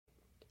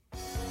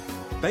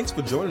Thanks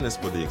for joining us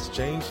for the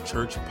Exchange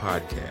Church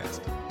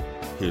podcast.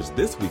 Here's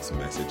this week's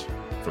message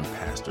from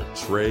Pastor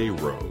Trey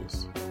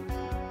Rose.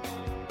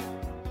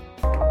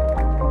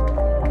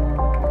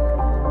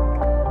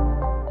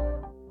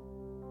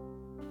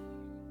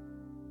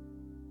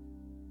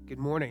 Good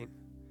morning.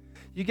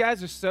 You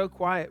guys are so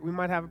quiet. We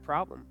might have a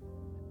problem.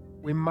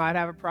 We might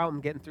have a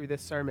problem getting through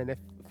this sermon if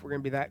we're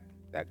going to be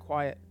that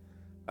quiet.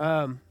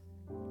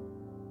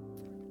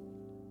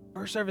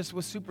 First service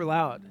was super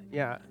loud.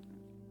 Yeah.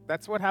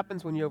 That's what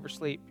happens when you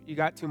oversleep. You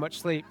got too much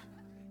sleep.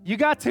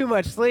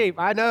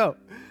 I know.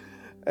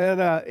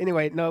 And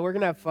anyway, no, we're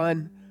going to have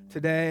fun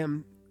today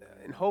and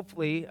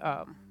hopefully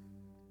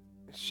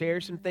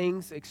share some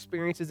things,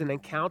 experiences, and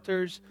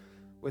encounters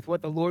with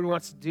what the Lord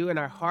wants to do in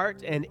our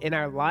heart and in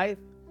our life.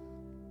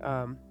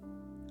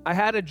 I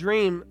had a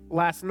dream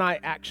last night,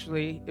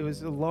 actually. It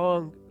was a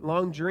long,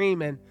 long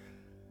dream, and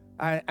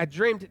I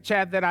dreamed,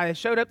 Chad, that I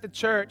showed up to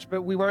church,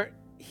 but we weren't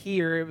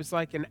here. It was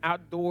like an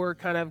outdoor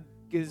kind of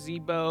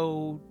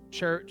gazebo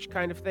church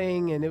kind of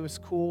thing, and it was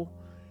cool.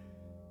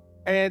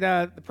 And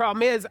the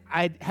problem is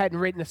I hadn't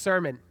written a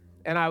sermon,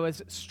 and I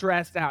was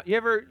stressed out. You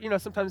ever,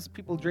 sometimes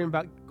people dream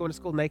about going to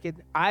school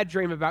naked. I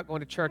dream about going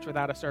to church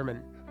without a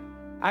sermon.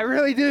 I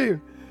really do.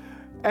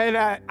 And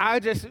I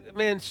just,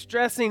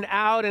 stressing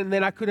out, and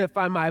then I couldn't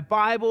find my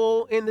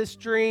Bible in this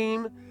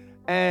dream.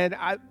 And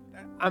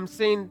I'm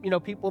seeing,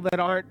 people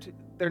that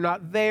they're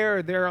not there,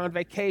 or they're on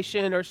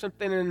vacation or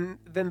something, and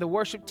then the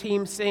worship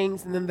team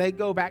sings, and then they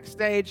go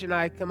backstage, and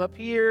I come up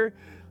here,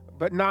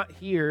 but not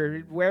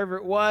here, wherever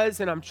it was,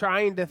 and I'm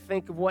trying to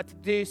think of what to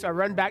do. So I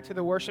run back to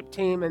the worship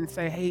team and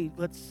say, hey,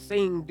 let's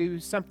sing, do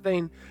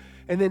something.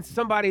 And then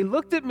somebody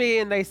looked at me,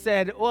 and they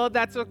said, well,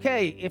 that's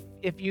okay.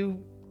 If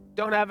you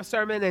don't have a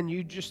sermon and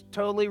you just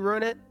totally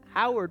ruin it,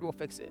 Howard will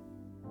fix it.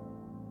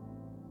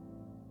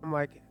 I'm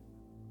like,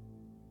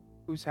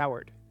 who's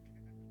Howard?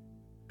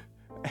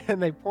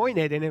 And they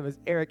pointed, and it was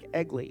Eric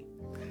Egley.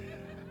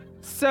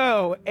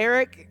 So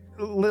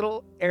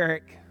little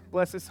Eric,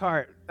 bless his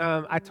heart,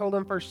 I told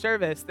him first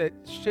service that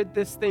should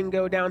this thing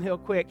go downhill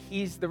quick,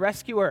 he's the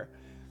rescuer.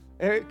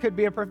 It could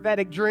be a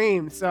prophetic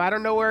dream. So I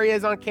don't know where he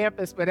is on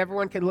campus, but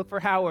everyone can look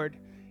for Howard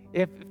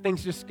if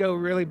things just go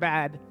really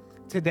bad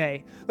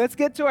today. Let's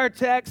get to our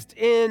text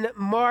in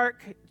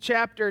Mark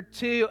chapter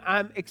 2.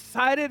 I'm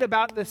excited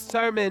about this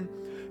sermon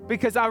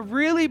because I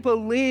really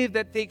believe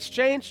that the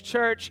Exchange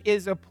Church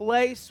is a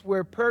place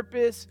where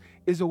purpose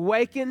is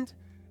awakened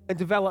and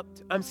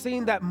developed. I'm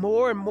seeing that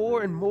more and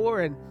more and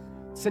more in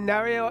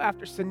scenario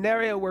after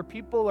scenario where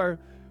people are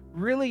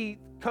really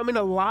coming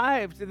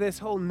alive to this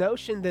whole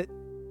notion that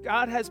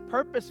God has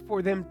purpose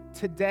for them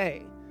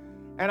today.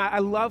 And I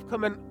love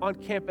coming on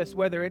campus,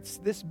 whether it's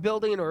this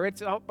building or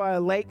it's out by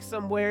a lake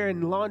somewhere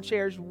in lawn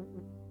chairs.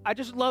 I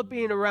just love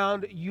being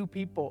around you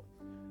people.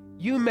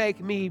 You make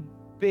me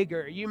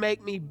bigger. You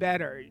make me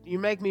better. You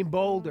make me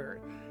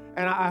bolder.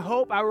 And I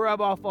hope I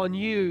rub off on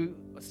you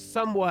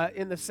somewhat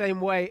in the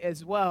same way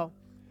as well.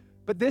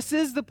 But this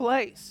is the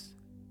place.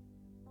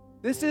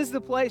 This is the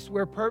place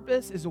where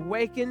purpose is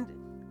awakened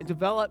and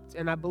developed.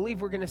 And I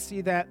believe we're going to see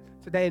that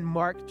today in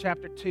Mark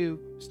chapter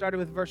 2, starting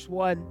with verse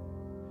 1.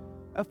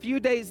 A few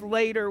days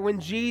later, when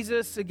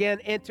Jesus again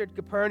entered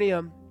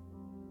Capernaum,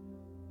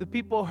 the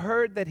people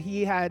heard that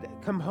he had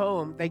come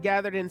home. They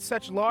gathered in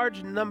such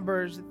large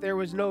numbers that there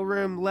was no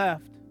room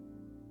left,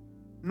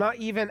 not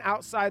even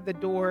outside the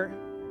door,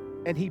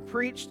 and he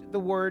preached the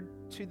word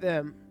to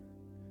them.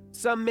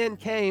 Some men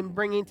came,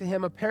 bringing to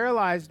him a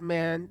paralyzed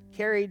man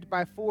carried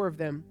by 4 of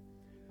them.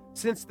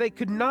 Since they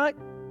could not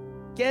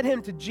get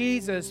him to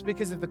Jesus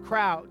because of the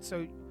crowd,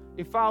 so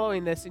you're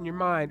following this in your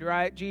mind,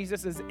 right?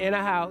 Jesus is in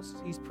a house.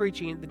 He's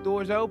preaching. The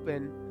door's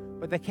open,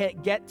 but they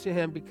can't get to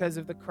him because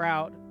of the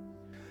crowd.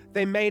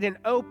 They made an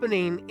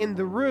opening in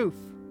the roof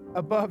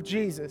above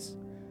Jesus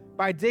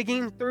by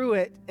digging through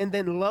it and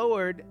then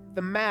lowered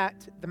the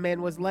mat the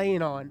man was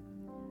laying on.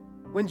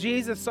 When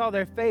Jesus saw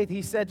their faith,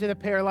 he said to the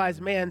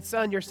paralyzed man,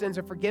 "Son, your sins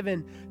are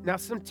forgiven." Now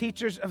some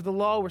teachers of the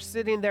law were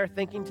sitting there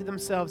thinking to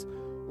themselves,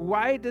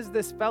 "Why does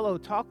this fellow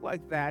talk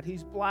like that?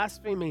 He's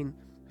blaspheming.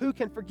 Who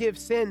can forgive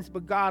sins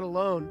but God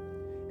alone?"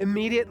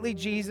 Immediately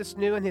Jesus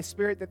knew in his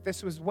spirit that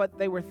this was what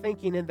they were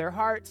thinking in their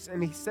hearts,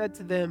 and he said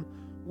to them,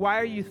 "Why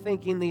are you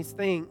thinking these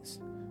things?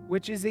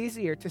 Which is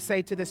easier, to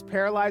say to this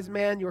paralyzed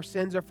man, 'Your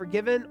sins are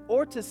forgiven,'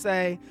 or to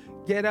say,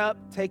 'Get up,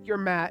 take your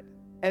mat,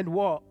 and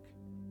walk'?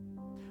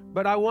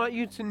 But I want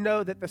you to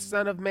know that the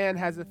Son of Man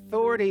has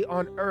authority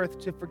on earth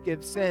to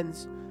forgive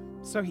sins."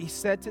 So he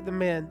said to the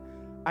man,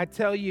 "I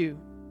tell you,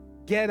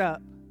 get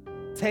up,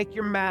 take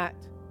your mat,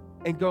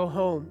 and go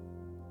home."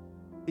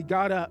 He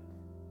got up,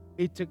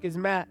 he took his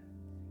mat,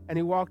 and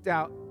he walked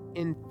out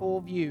in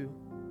full view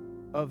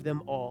of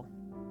them all.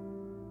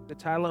 The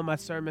title of my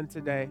sermon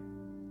today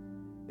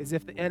is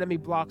 "If the Enemy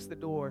Blocks the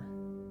Door,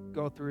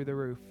 Go Through the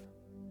Roof."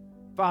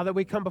 Father,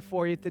 we come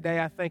before you today.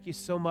 I thank you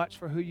so much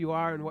for who you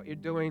are and what you're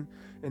doing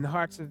in the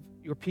hearts of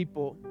your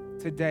people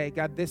today.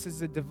 God, this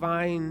is a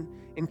divine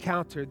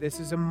encounter. This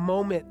is a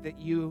moment that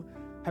you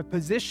have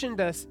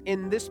positioned us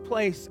in this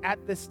place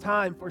at this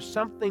time for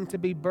something to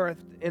be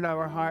birthed in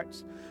our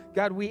hearts.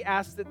 God, we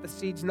ask that the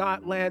seeds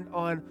not land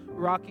on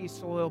rocky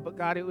soil, but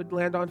God, it would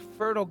land on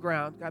fertile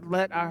ground. God,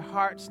 let our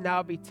hearts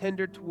now be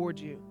tender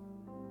towards you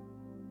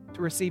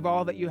to receive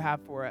all that you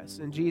have for us.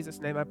 In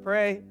Jesus' name I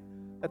pray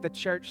that the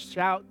church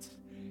shouts,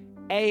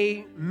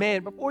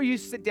 amen. Before you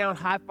sit down,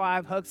 high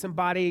five, hug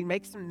somebody,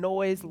 make some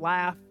noise,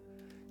 laugh,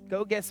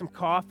 go get some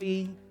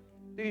coffee,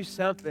 do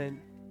something.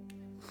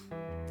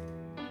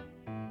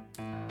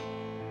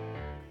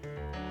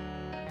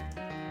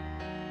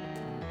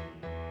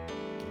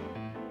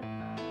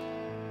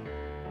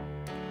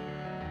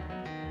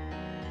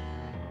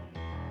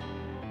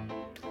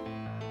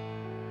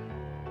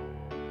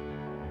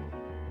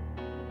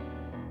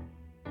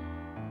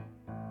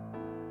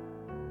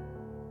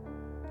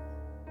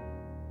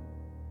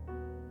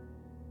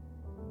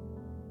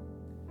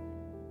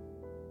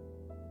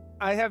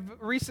 I have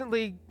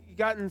recently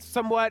gotten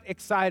somewhat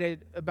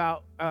excited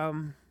about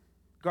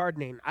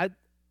gardening. I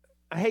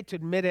hate to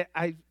admit it.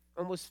 I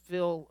almost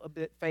feel a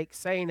bit fake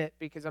saying it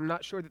because I'm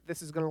not sure that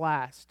this is going to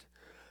last.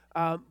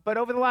 But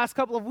over the last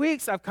couple of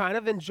weeks, I've kind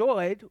of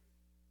enjoyed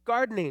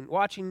gardening,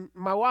 watching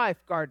my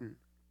wife garden.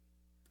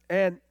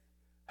 And,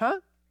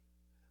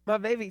 my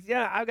babies,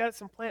 yeah, I've got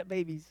some plant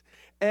babies.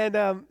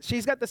 And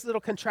she's got this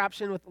little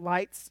contraption with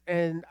lights,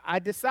 and I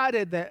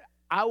decided that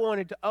I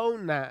wanted to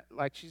own that.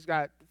 Like, she's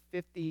got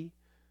 50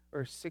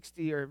 or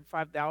 60 or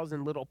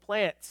 5,000 little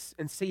plants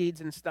and seeds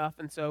and stuff.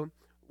 And so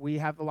we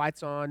have the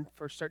lights on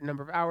for a certain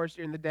number of hours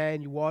during the day,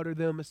 and you water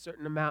them a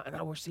certain amount.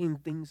 And we're seeing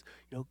things,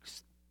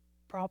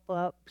 sprout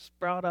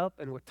up,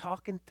 and we're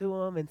talking to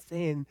them and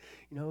saying,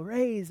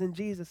 raise in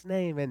Jesus'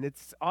 name. And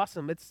it's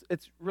awesome.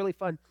 It's really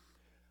fun.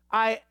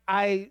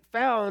 I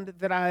found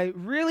that I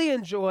really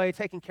enjoy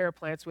taking care of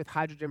plants with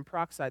hydrogen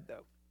peroxide,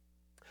 though.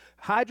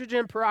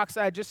 Hydrogen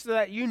peroxide, just so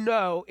that you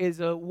know, is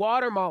a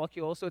water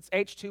molecule, so it's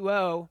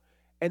H2O,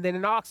 and then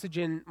an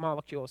oxygen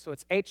molecule, so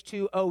it's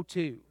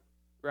H2O2,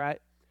 right?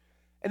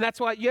 And that's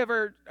why, you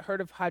ever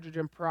heard of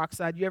hydrogen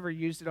peroxide? You ever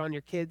used it on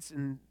your kids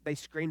and they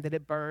scream that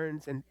it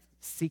burns, and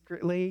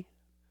secretly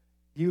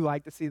you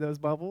like to see those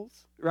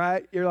bubbles,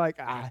 right? You're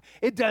like,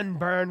 it doesn't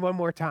burn, one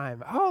more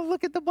time. Oh,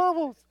 look at the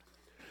bubbles.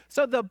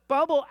 So the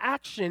bubble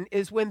action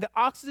is when the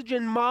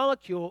oxygen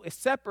molecule is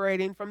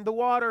separating from the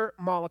water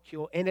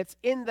molecule, and it's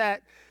in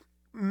that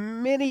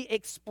mini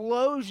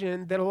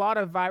explosion that a lot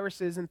of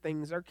viruses and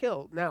things are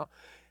killed. Now,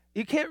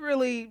 you can't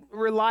really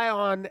rely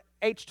on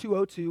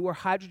H2O2 or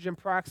hydrogen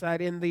peroxide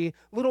in the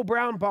little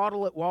brown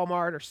bottle at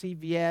Walmart or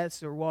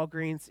CVS or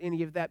Walgreens,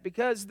 any of that,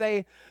 because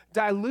they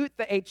dilute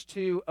the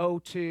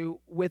H2O2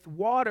 with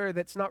water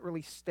that's not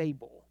really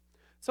stable.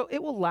 So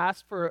it will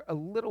last for a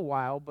little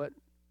while, but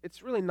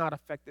it's really not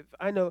effective.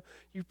 I know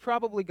you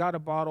probably got a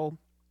bottle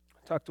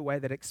tucked away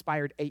that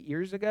expired 8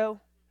 years ago.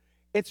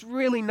 It's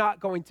really not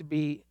going to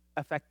be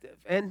effective,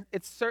 and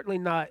it's certainly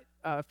not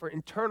for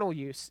internal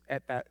use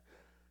at that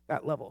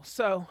level.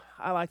 So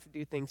I like to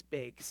do things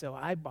big. So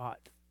I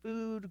bought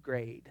food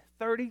grade,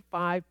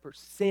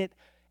 35%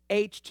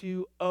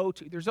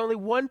 H2O2. There's only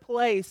one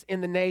place in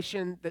the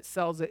nation that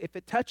sells it. If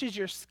it touches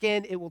your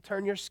skin, it will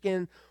turn your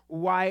skin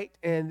white,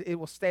 and it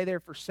will stay there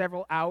for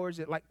several hours.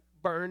 It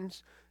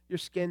burns your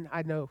skin.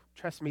 I know,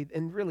 trust me.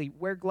 And really,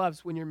 wear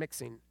gloves when you're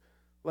mixing.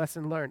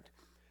 Lesson learned.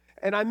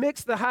 And I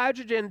mix the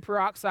hydrogen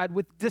peroxide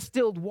with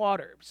distilled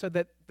water so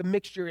that the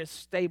mixture is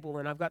stable.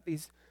 And I've got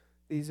these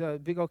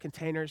big old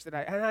containers that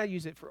I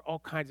use it for all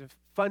kinds of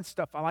fun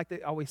stuff. I like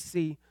to always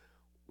see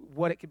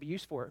what it could be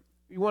used for.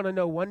 You want to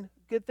know one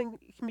good thing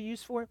it can be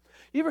used for?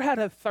 You ever had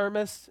a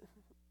thermos,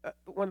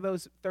 one of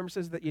those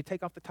thermoses that you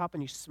take off the top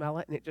and you smell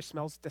it and it just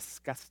smells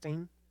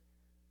disgusting?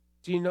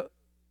 Do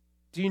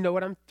you know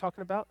what I'm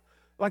talking about?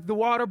 Like the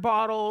water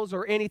bottles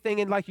or anything,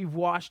 and like you've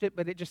washed it,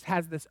 but it just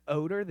has this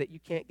odor that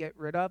you can't get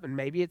rid of, and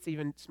maybe it's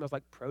even smells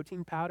like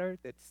protein powder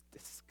that's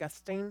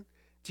disgusting.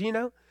 Do you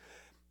know?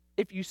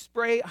 If you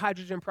spray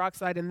hydrogen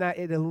peroxide in that,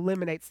 it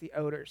eliminates the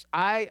odors.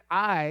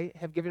 I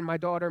have given my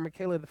daughter,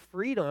 Michaela, the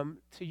freedom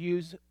to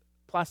use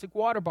plastic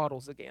water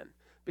bottles again,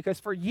 because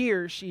for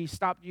years she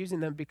stopped using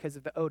them because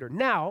of the odor.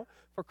 Now,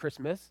 for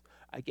Christmas,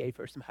 I gave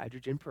her some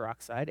hydrogen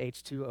peroxide,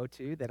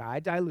 H2O2, that I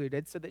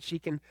diluted so that she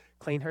can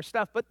clean her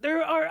stuff. But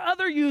there are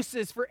other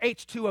uses for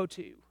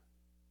H2O2.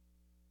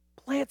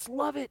 Plants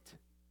love it.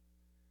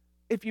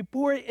 If you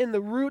pour it in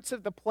the roots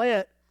of the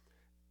plant,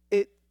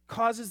 it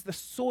causes the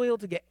soil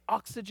to get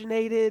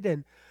oxygenated.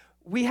 And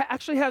we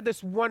actually have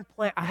this one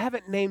plant. I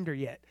haven't named her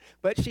yet,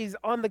 but she's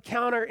on the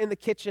counter in the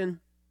kitchen,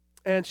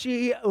 and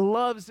she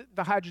loves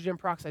the hydrogen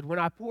peroxide. When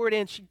I pour it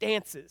in, she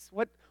dances.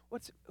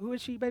 Who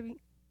is she, baby?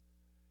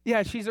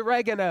 Yeah, she's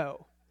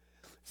oregano.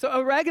 So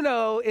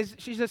oregano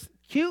she's this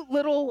cute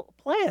little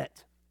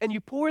plant, and you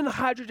pour in the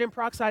hydrogen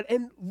peroxide,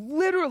 and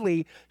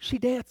literally she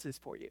dances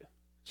for you.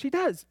 She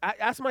does. I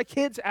ask my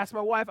kids, ask my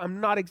wife. I'm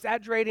not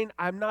exaggerating.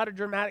 I'm not a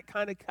dramatic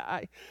kind of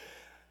guy.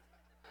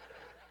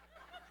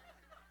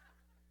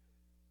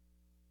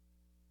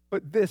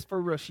 But this, for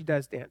real, she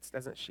does dance,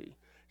 doesn't she?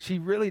 She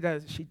really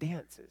does. She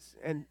dances,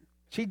 and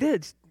she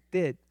did.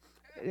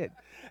 did.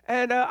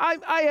 And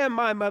I am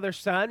my mother's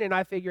son, and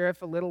I figure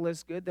if a little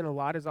is good, then a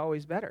lot is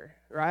always better,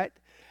 right?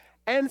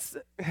 And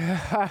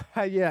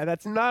yeah,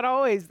 that's not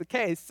always the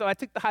case. So I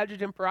took the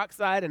hydrogen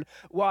peroxide and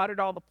watered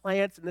all the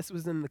plants, and this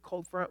was in the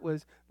cold front,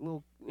 was a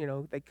little,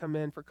 they come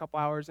in for a couple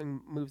hours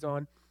and moves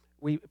on.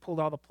 We pulled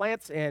all the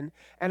plants in,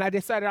 and I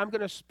decided I'm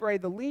going to spray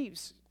the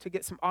leaves to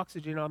get some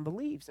oxygen on the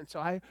leaves. And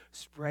so I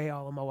spray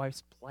all of my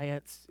wife's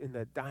plants in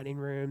the dining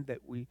room that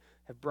we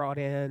have brought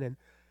in. And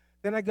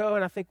then I go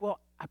and I think, well,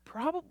 I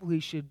probably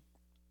should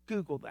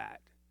Google that.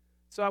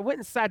 So I went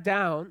and sat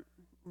down,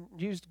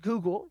 used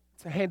Google.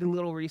 It's a handy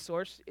little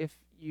resource if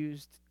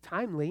used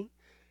timely.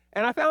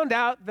 And I found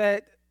out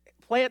that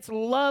plants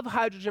love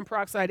hydrogen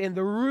peroxide in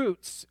the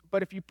roots,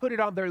 but if you put it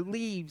on their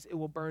leaves, it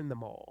will burn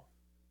them all.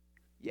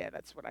 Yeah,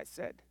 that's what I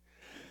said.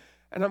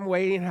 And I'm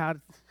waiting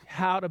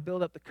how to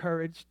build up the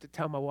courage to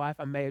tell my wife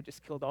I may have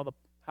just killed all the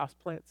house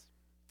plants.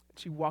 And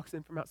she walks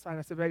in from outside.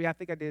 I said, baby, I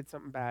think I did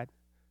something bad.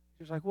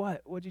 She was like, what?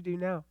 What'd you do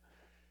now?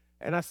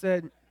 And I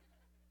said,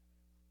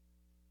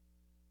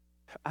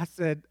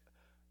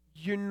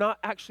 you're not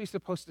actually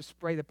supposed to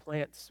spray the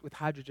plants with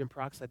hydrogen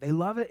peroxide. They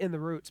love it in the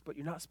roots, but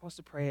you're not supposed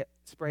to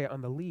spray it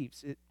on the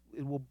leaves. It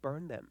will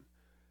burn them.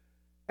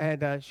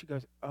 And she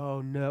goes,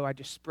 oh, no, I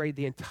just sprayed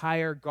the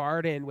entire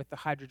garden with the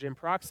hydrogen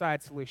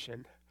peroxide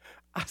solution.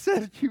 I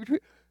said, you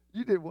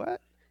did what?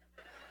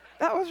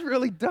 That was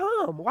really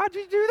dumb. Why'd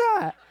you do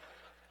that?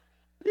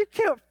 You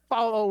can't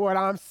follow what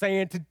I'm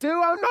saying to do.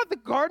 I'm not the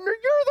gardener.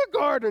 You're the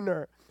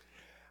gardener.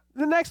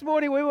 The next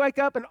morning, we wake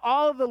up, and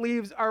all of the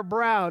leaves are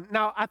brown.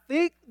 Now, I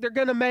think they're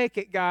going to make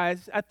it,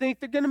 guys. I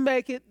think they're going to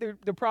make it.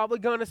 They're probably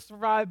going to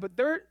survive, but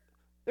they're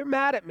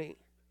mad at me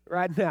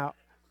right now.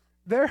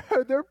 They're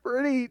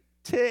pretty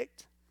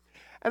ticked.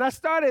 And I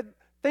started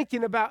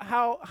thinking about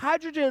how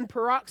hydrogen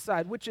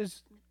peroxide, which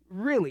is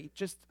really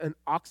just an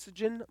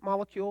oxygen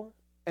molecule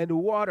and a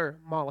water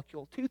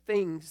molecule, two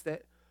things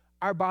that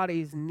our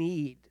bodies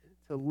need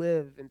to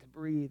live and to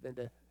breathe and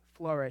to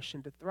flourish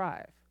and to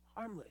thrive,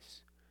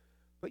 harmless,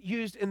 but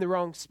used in the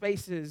wrong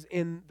spaces,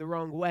 in the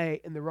wrong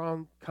way, in the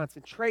wrong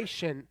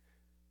concentration,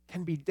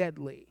 can be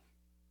deadly.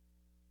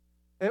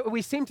 And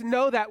we seem to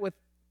know that with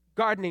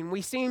gardening.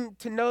 We seem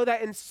to know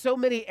that in so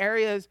many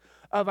areas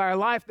of our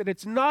life that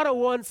it's not a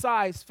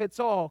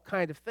one-size-fits-all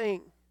kind of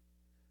thing.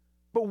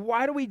 But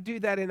why do we do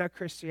that in our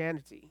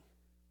Christianity?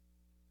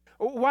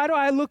 Why do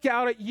I look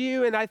out at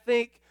you and I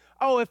think,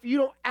 oh, if you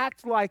don't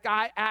act like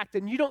I act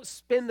and you don't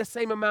spend the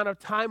same amount of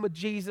time with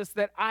Jesus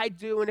that I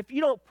do, and if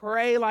you don't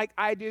pray like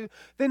I do,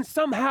 then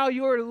somehow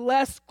you're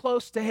less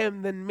close to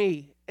him than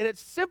me. And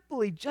it's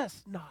simply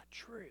just not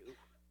true.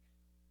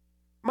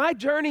 My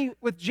journey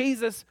with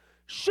Jesus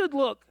should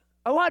look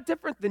a lot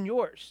different than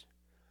yours.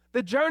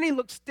 The journey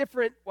looks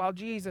different while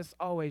Jesus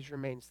always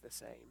remains the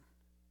same.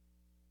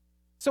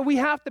 So we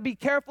have to be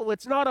careful.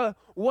 It's not a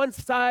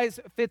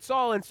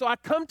one-size-fits-all. And so I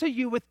come to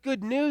you with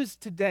good news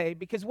today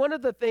because one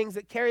of the things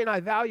that Carrie and I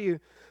value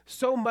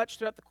so much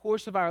throughout the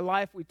course of our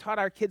life, we taught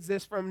our kids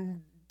this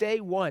from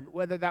day one,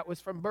 whether that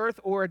was from birth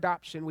or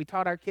adoption. We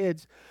taught our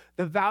kids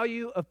the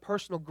value of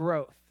personal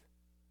growth.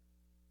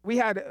 We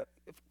had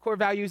core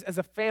values as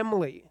a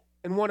family,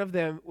 and one of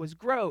them was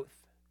growth,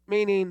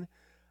 meaning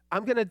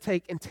I'm going to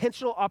take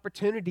intentional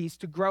opportunities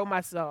to grow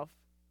myself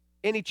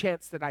any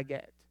chance that I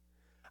get.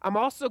 I'm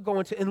also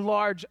going to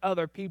enlarge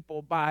other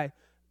people by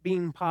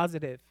being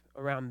positive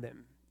around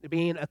them,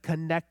 being a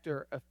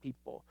connector of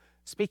people,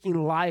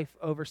 speaking life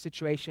over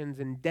situations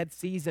and dead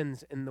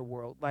seasons in the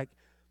world. Like,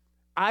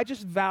 I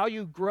just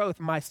value growth,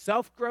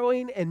 myself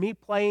growing and me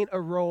playing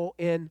a role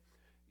in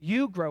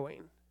you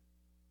growing.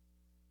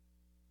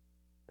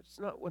 It's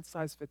not one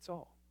size fits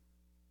all.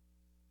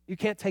 You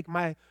can't take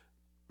my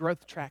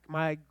growth track,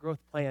 my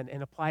growth plan,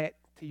 and apply it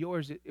to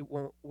yours. It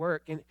won't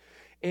work. And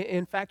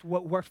in fact,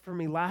 what worked for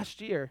me last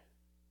year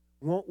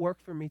won't work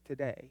for me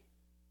today.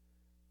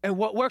 And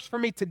what works for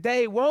me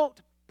today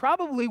won't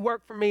probably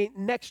work for me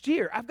next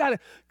year. I've got to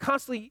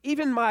constantly,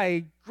 even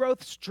my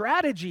growth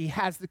strategy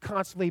has to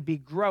constantly be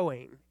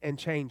growing and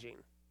changing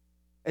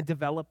and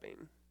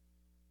developing.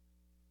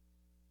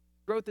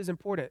 Growth is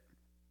important.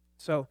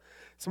 So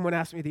someone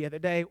asked me the other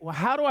day, well,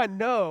 how do I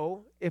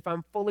know if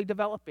I'm fully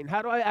developing?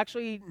 How do I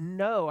actually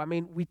know? I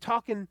mean, we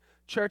talk in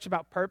church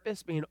about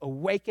purpose, being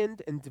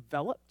awakened and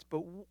developed, but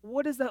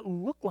what does that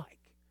look like?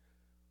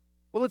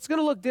 Well, it's going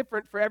to look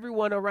different for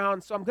everyone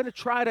around, so I'm going to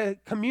try to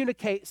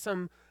communicate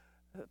some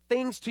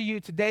things to you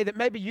today that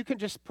maybe you can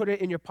just put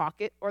it in your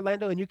pocket,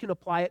 Orlando, and you can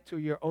apply it to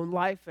your own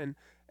life, and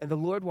the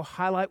Lord will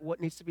highlight what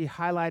needs to be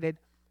highlighted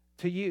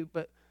to you.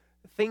 But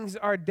things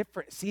are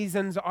different.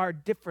 Seasons are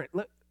different.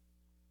 Look,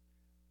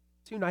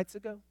 2 nights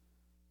ago,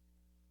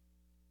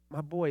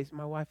 my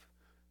wife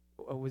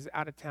was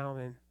out of town,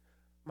 and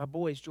my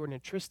boys, Jordan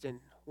and Tristan,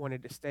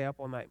 wanted to stay up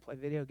all night and play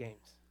video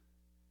games.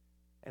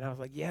 And I was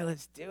like, yeah,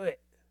 let's do it.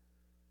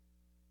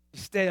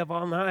 Just stay up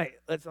all night.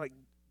 Let's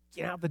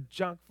get out the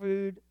junk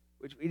food,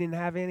 which we didn't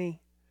have any.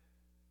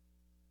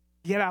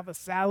 Get out the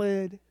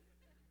salad.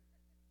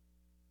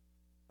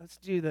 Let's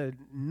do the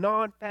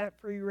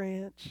non-fat-free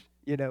ranch.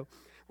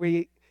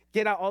 We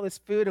get out all this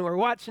food, and we're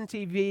watching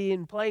TV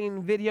and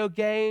playing video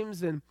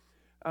games, and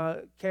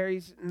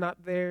Carrie's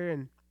not there,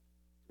 and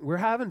we're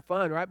having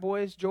fun, right,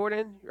 boys?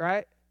 Jordan,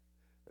 right?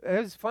 It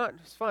was fun.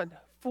 It was fun.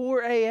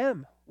 4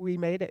 a.m. we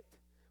made it.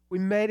 We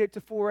made it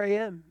to 4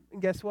 a.m.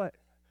 And guess what?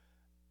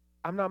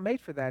 I'm not made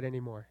for that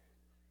anymore.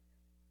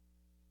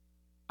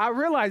 I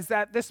realized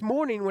that this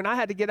morning when I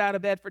had to get out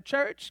of bed for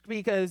church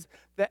because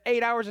the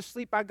 8 hours of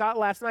sleep I got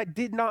last night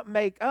did not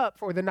make up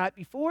for the night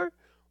before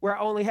where I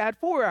only had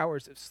 4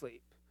 hours of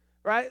sleep,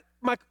 right?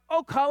 My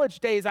old college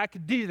days, I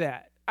could do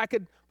that. I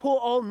could pull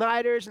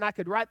all-nighters and I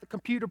could write the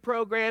computer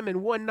program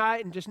in one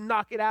night and just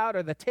knock it out,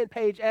 or the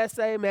 10-page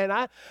essay. Man,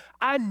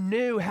 I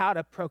knew how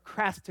to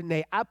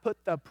procrastinate. I put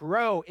the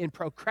pro in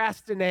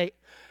procrastinate.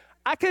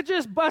 I could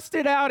just bust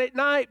it out at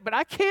night, but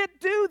I can't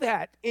do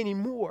that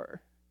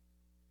anymore.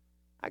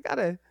 I got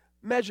to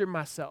measure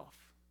myself.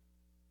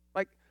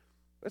 Like,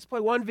 let's play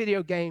one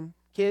video game,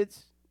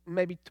 kids.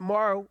 Maybe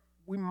tomorrow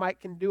we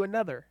can do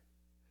another.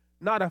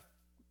 Not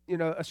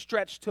a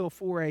stretch till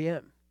 4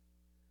 a.m.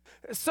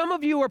 Some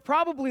of you are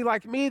probably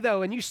like me,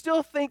 though, and you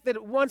still think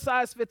that one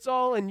size fits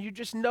all and you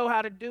just know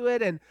how to do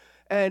it,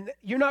 and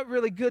you're not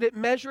really good at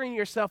measuring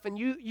yourself, and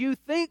you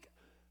think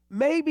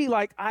maybe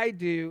like I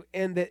do,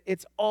 and that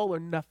it's all or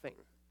nothing.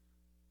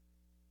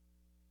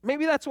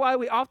 Maybe that's why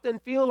we often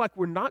feel like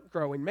we're not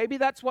growing. Maybe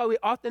that's why we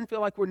often feel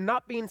like we're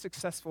not being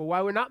successful,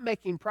 why we're not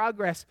making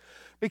progress,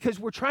 because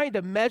we're trying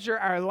to measure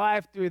our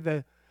life through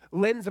the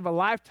lens of a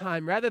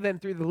lifetime rather than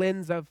through the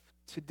lens of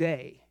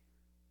today.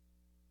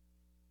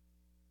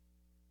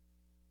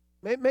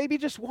 Maybe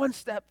just one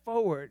step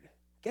forward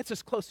gets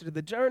us closer to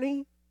the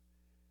journey.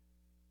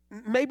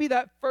 Maybe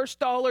that first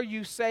dollar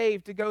you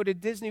save to go to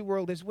Disney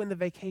World is when the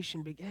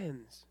vacation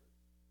begins.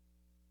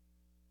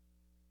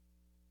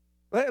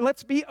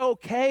 Let's be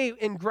okay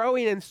in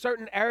growing in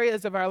certain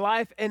areas of our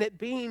life and it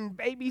being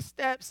baby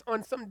steps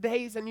on some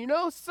days. And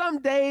some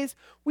days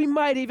we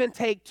might even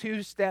take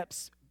 2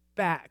 steps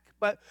back.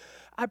 But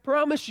I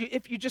promise you,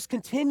 if you just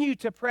continue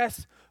to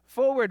press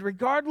forward,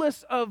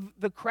 regardless of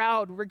the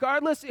crowd,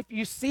 regardless if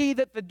you see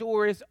that the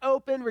door is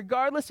open,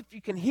 regardless if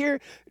you can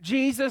hear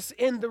Jesus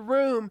in the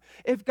room,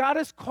 if God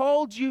has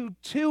called you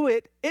to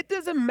it, it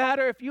doesn't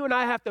matter if you and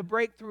I have to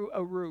break through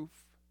a roof.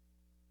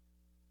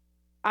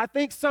 I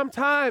think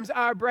sometimes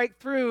our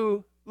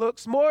breakthrough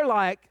looks more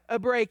like a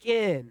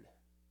break-in.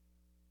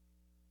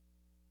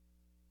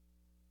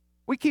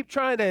 We keep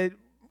trying to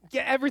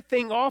get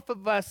everything off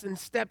of us and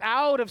step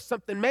out of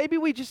something. Maybe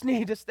we just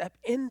need to step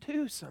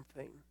into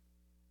something.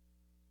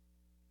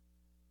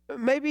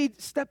 Maybe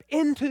step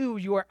into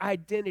your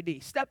identity.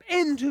 Step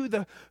into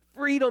the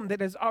freedom that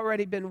has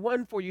already been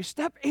won for you.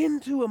 Step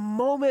into a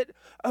moment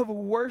of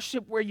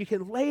worship where you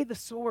can lay the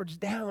swords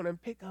down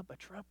and pick up a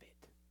trumpet.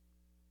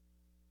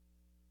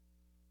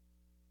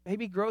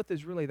 Maybe growth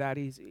is really that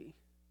easy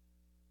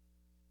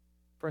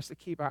for us to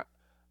keep our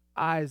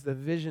eyes, the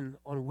vision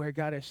on where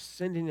God is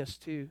sending us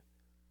to,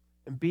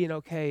 and being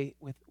okay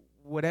with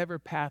whatever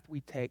path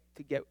we take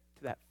to get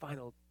to that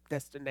final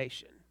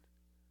destination.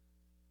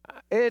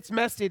 It's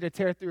messy to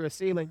tear through a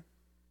ceiling.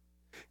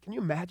 Can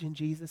you imagine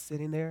Jesus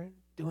sitting there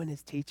doing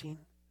his teaching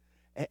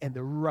and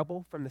the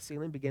rubble from the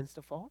ceiling begins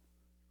to fall?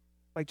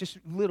 Like just a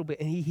little bit,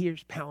 and he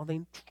hears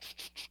pounding.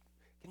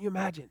 Can you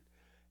imagine?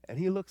 And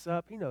he looks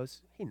up. He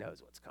knows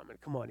what's coming.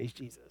 Come on, he's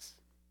Jesus.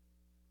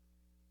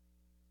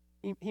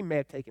 He may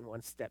have taken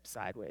one step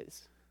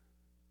sideways.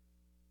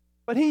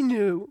 But he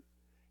knew.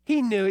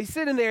 He's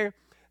sitting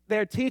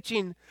there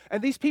teaching,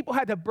 and these people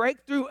had to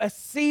break through a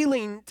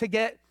ceiling to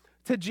get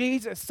to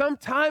Jesus.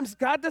 Sometimes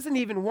God doesn't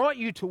even want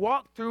you to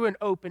walk through an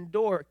open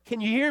door. Can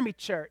you hear me,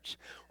 church?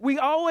 We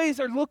always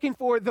are looking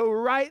for the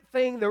right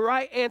thing, the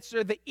right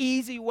answer, the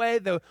easy way,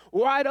 the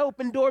wide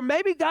open door.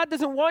 Maybe God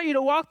doesn't want you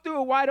to walk through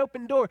a wide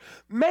open door.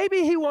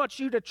 Maybe he wants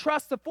you to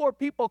trust the 4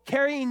 people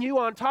carrying you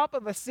on top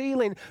of a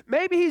ceiling.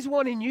 Maybe he's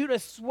wanting you to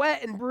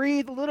sweat and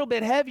breathe a little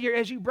bit heavier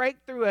as you break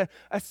through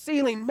a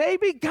ceiling.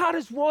 Maybe God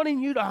is wanting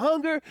you to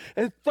hunger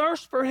and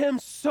thirst for him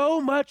so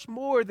much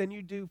more than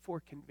you do for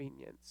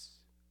convenience.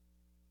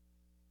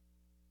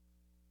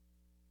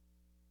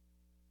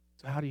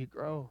 So how do you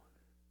grow?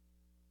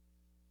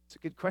 It's a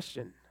good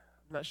question.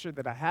 I'm not sure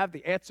that I have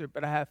the answer,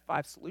 but I have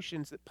 5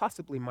 solutions that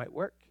possibly might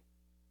work.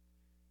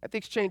 At the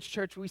Exchange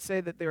Church, we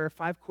say that there are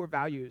 5 core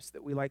values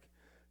that we like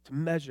to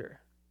measure.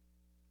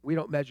 We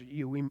don't measure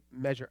you, we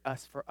measure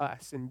us for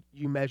us, and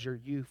you measure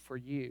you for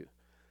you.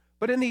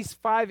 But in these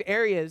 5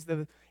 areas,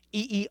 the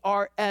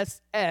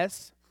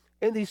EERSS,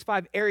 in these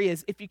 5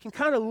 areas, if you can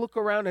kind of look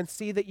around and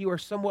see that you are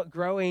somewhat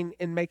growing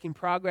and making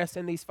progress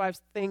in these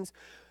 5 things,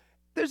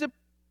 there's a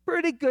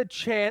pretty good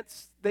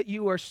chance that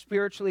you are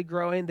spiritually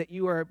growing, that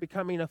you are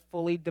becoming a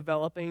fully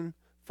developing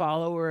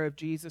follower of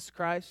Jesus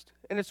Christ.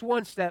 And it's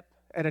one step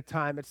at a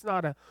time. It's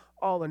not an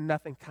all or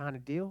nothing kind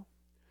of deal.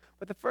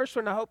 But the first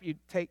one, I hope you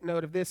take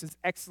note of this, is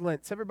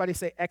excellence. Everybody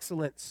say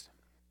excellence.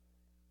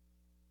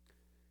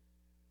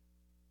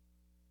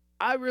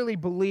 I really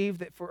believe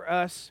that for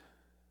us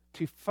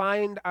to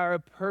find our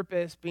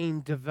purpose being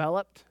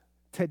developed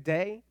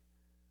today,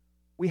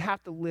 we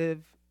have to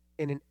live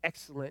in an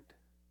excellent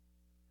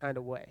kind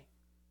of way.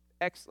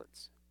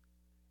 Excellence.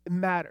 It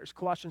matters.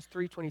 Colossians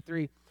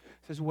 3:23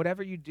 says,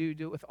 whatever you do,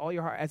 do it with all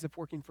your heart as if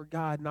working for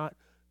God, not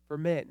for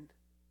men.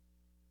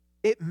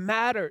 It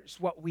matters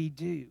what we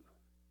do.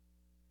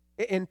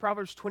 In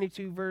Proverbs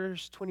 22,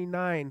 verse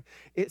 29,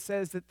 it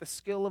says that the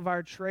skill of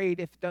our trade,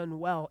 if done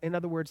well, in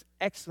other words,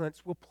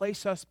 excellence, will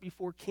place us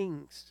before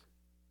kings.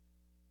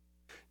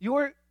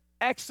 Your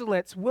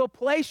excellence will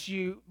place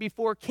you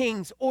before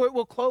kings, or it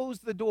will close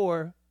the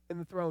door in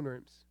the throne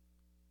rooms.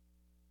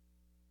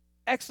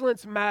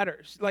 Excellence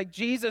matters. Like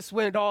Jesus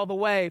went all the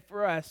way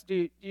for us.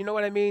 Do you know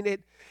what I mean?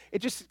 It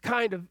just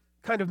kind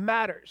of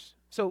matters.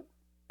 So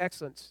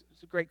excellence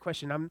is a great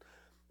question. I'm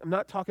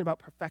not talking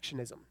about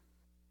perfectionism.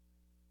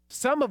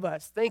 Some of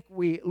us think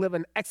we live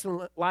an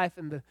excellent life,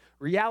 and the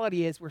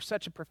reality is we're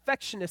such a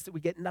perfectionist that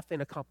we get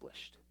nothing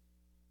accomplished.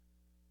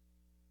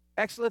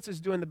 Excellence is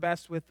doing the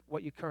best with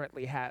what you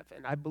currently have,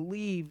 and I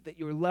believe that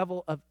your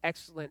level of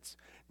excellence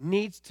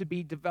needs to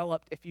be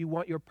developed if you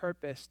want your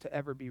purpose to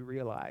ever be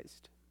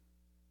realized.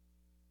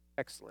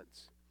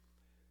 Excellence.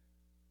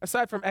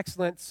 Aside from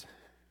excellence,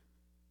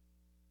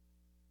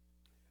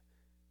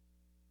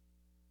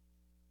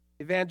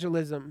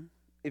 evangelism.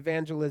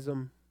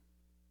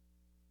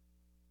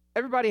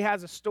 Everybody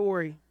has a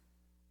story.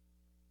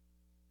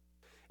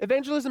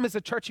 Evangelism is a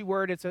churchy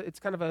word. It's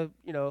kind of a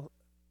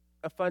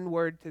fun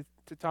word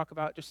to talk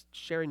about, just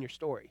sharing your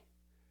story.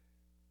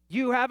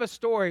 You have a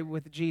story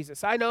with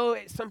Jesus. I know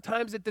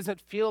sometimes it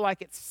doesn't feel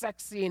like it's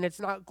sexy and it's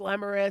not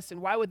glamorous,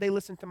 and why would they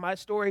listen to my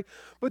story?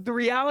 But the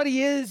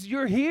reality is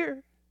you're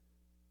here.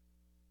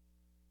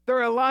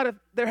 There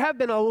have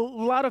been a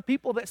lot of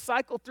people that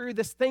cycle through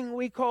this thing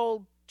we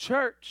call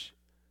church.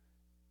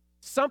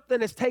 Something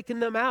has taken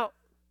them out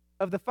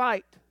of the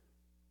fight.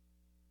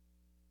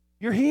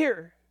 You're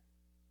here.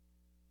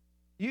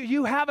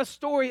 You have a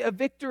story of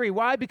victory.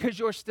 Why? Because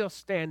you're still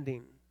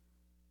standing.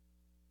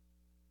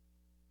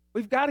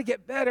 We've got to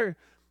get better,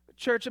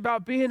 church,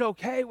 about being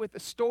okay with the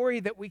story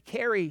that we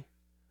carry.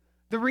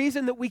 The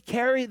reason that we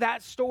carry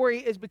that story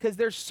is because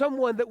there's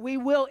someone that we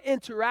will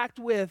interact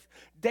with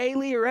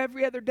daily or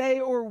every other day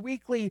or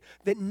weekly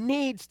that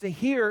needs to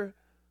hear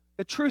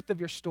the truth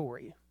of your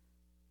story.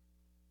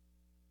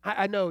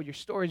 I know your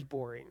story's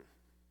boring.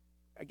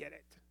 I get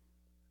it.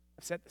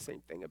 I've said the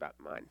same thing about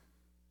mine.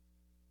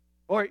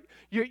 Or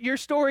your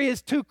story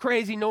is too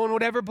crazy. No one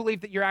would ever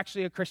believe that you're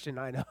actually a Christian.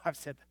 I know. I've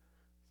said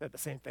the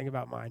same thing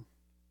about mine.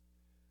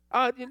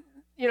 I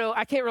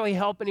can't really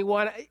help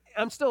anyone.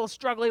 I'm still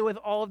struggling with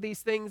all of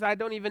these things. I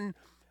don't even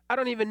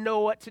know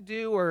what to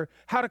do or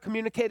how to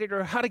communicate it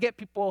or how to get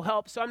people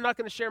help. So I'm not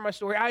going to share my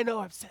story. I know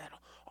I've said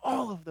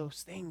all of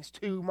those things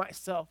to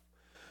myself.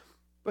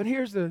 But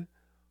here's the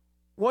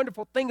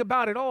wonderful thing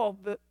about it all.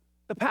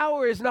 The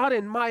power is not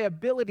in my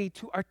ability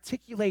to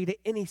articulate it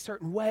any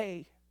certain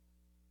way.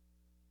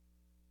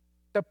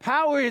 The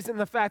power is in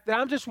the fact that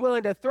I'm just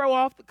willing to throw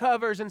off the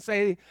covers and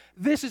say,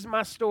 this is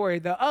my story.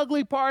 The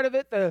ugly part of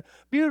it, the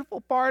beautiful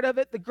part of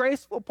it, the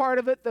graceful part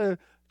of it, the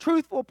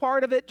truthful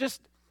part of it.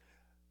 Just,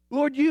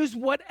 Lord, use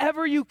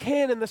whatever you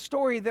can in the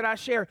story that I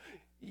share.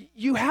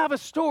 You have a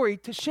story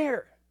to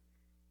share.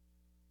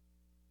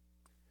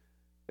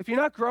 If you're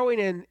not growing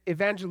in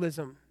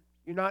evangelism,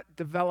 you're not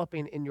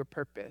developing in your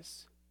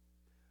purpose.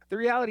 The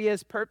reality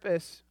is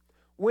purpose,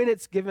 when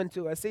it's given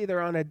to us, either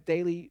on a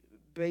daily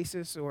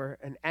basis or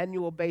an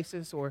annual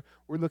basis, or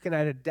we're looking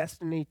at a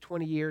destiny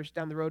 20 years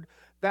down the road,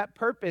 that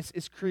purpose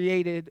is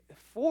created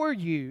for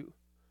you,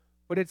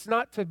 but it's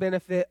not to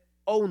benefit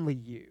only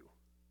you.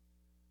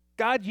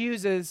 God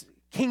uses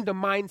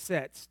kingdom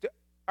mindsets.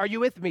 Are you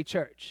with me,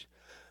 church?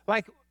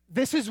 Like,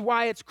 this is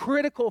why it's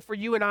critical for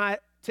you and I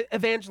to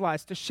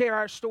evangelize, to share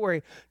our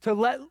story, to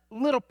let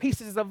little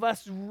pieces of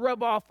us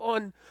rub off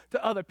on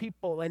to other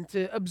people and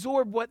to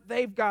absorb what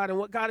they've got and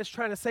what God is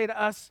trying to say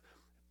to us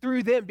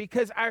through them,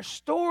 because our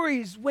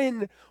stories,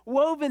 when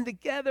woven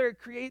together,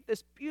 create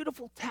this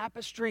beautiful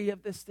tapestry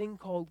of this thing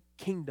called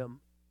kingdom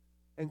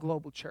and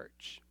global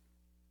church.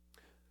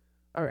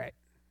 All right.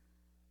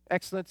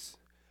 Excellence,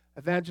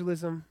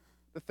 evangelism.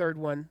 The third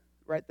one,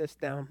 write this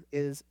down,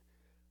 is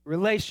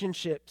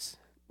relationships.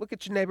 Look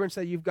at your neighbor and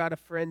say, you've got a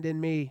friend in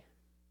me.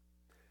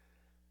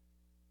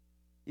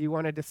 You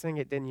wanted to sing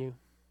it, didn't you?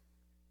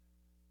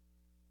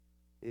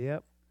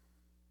 Yep.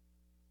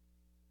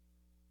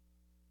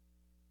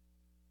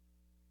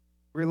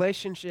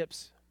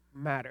 Relationships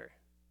matter.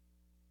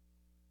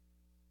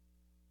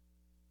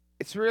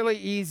 It's really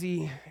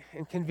easy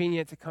and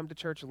convenient to come to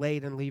church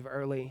late and leave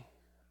early.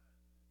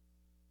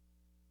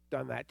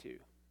 Done that too.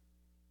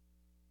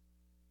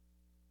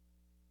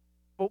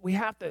 But we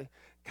have to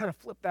kind of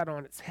flip that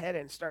on its head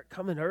and start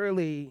coming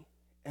early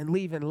and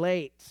leaving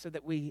late so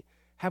that we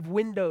have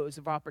windows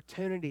of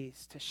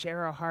opportunities to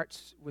share our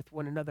hearts with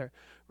one another.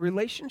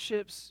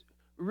 Relationships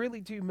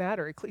really do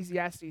matter.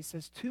 Ecclesiastes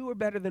says 2 are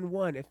better than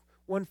 1. If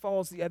one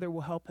falls, the other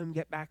will help him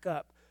get back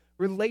up.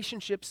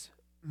 Relationships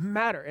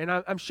matter. And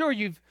I'm sure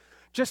you've,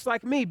 just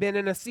like me, been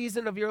in a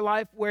season of your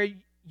life where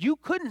you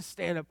couldn't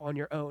stand up on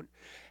your own.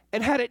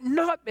 And had it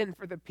not been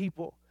for the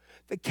people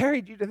that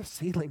carried you to the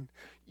ceiling,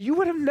 you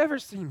would have never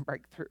seen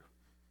breakthrough.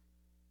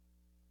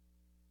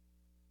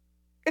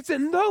 It's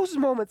in those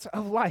moments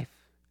of life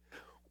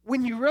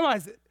when you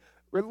realize that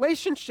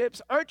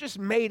relationships aren't just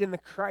made in the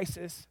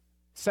crisis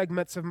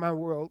segments of my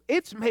world.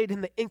 It's made in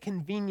the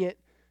inconvenient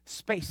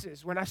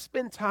spaces when I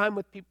spend time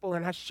with people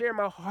and I share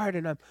my heart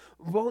and I'm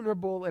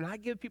vulnerable and I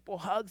give people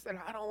hugs that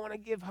I don't want to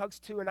give hugs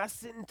to and I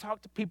sit and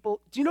talk to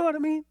people. Do you know what I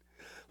mean?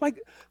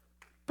 Like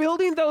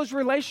building those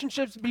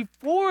relationships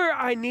before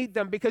I need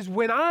them, because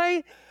when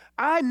I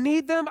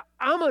need them,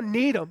 I'm going to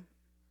need them.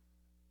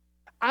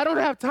 I don't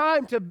have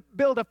time to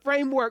build a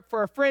framework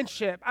for a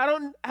friendship. I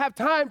don't have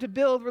time to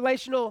build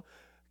relational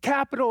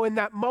capital in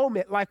that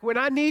moment. Like when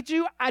I need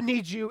you,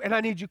 and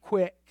I need you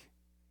quick.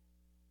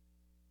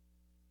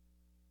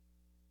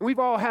 We've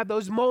all had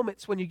those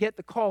moments when you get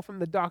the call from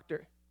the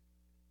doctor.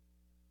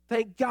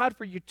 Thank God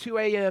for your 2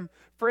 a.m.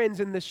 friends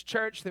in this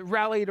church that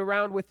rallied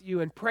around with you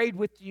and prayed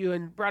with you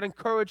and brought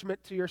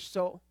encouragement to your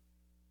soul.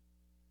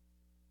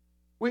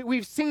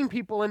 We've seen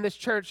people in this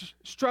church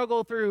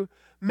struggle through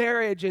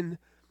marriage and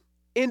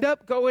end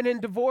up going in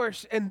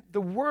divorce, and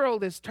the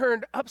world is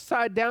turned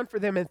upside down for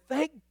them. And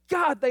thank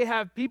God they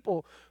have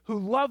people who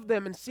love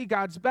them and see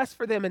God's best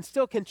for them and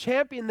still can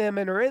champion them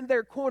and are in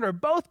their corner,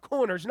 both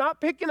corners, not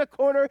picking a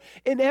corner,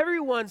 in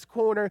everyone's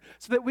corner,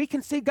 so that we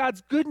can see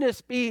God's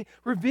goodness be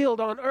revealed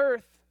on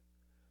earth.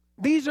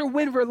 These are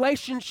when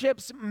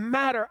relationships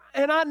matter.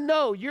 And I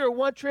know you're a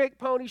one-trick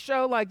pony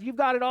show, like you've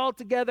got it all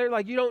together,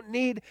 like you don't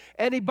need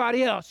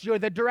anybody else. You're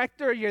the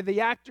director, you're the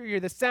actor,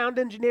 you're the sound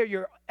engineer,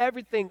 you're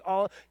everything,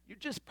 you're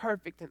just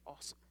perfect and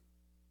awesome.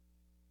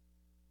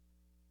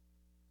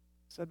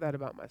 I said that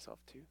about myself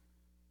too.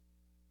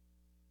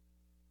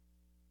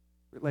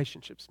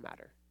 Relationships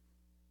matter.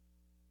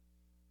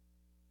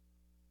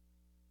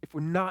 If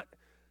we're not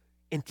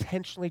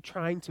intentionally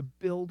trying to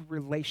build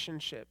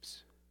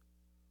relationships,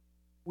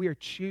 we are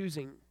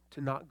choosing to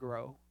not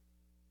grow.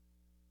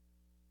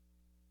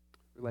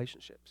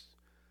 Relationships.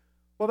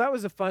 Well, that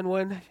was a fun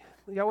one.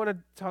 Y'all want to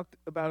talk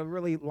about a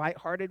really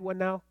lighthearted one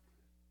now?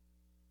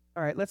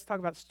 All right, let's talk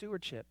about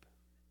stewardship.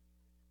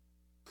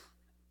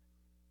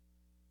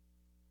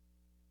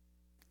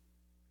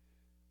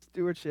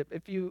 Stewardship.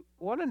 If you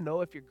want to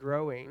know if you're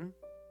growing,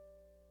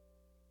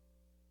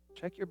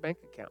 check your bank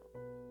account.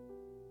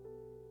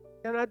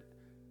 And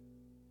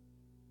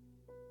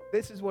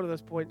this is one of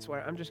those points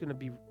where I'm just going to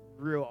be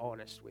real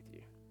honest with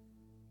you.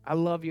 I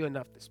love you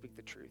enough to speak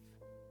the truth.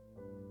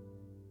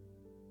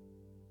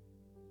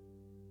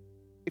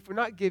 If we're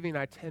not giving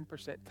our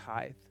 10%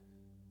 tithe,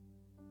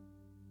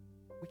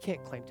 we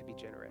can't claim to be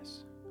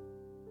generous.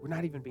 We're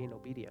not even being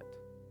obedient.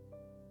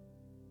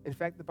 In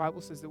fact, the Bible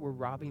says that we're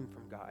robbing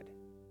from God.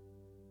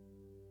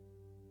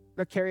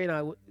 Now, Carrie and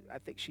I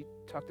think she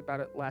talked about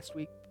it last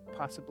week,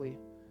 possibly.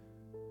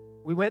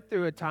 We went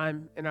through a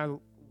time in our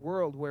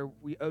world where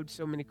we owed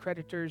so many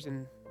creditors,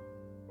 and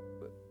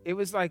it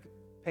was like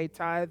pay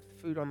tithe,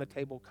 food on the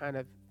table kind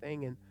of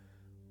thing, and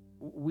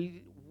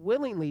we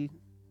willingly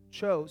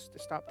chose to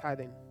stop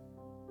tithing.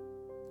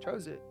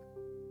 Chose it.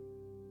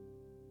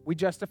 We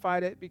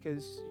justified it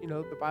because,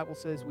 the Bible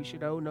says we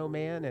should owe no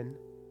man, and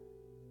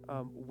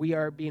we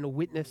are being a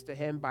witness to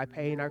him by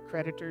paying our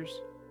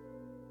creditors.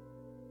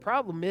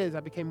 Problem is,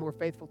 I became more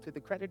faithful to the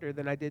creditor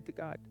than I did to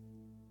God.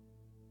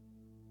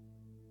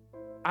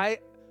 I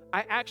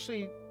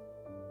actually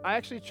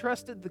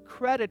trusted the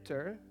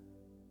creditor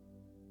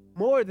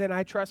more than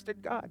I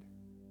trusted God.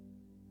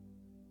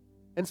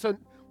 And so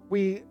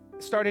we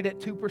started at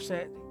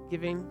 2%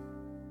 giving,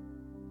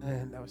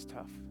 and that was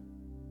tough.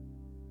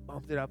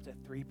 Bumped it up to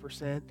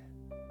 3%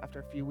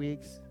 after a few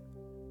weeks.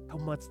 A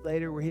couple months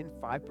later, we're hitting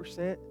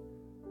 5%.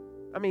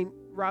 I mean,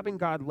 robbing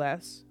God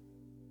less,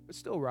 but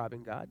still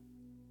robbing God.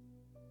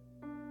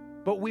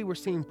 But we were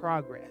seeing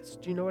progress.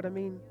 Do you know what I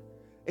mean?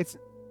 It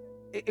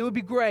would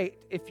be great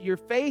if your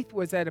faith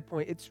was at a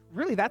point,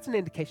 that's an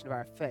indication of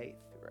our faith,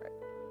 right?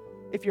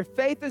 If your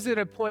faith is at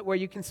a point where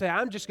you can say,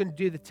 I'm just going to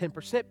do the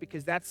 10%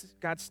 because that's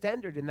God's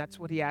standard and that's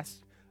what he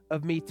asked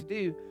of me to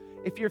do.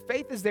 If your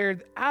faith is there,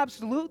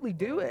 absolutely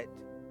do it.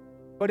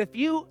 But if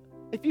you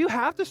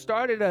have to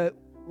start at a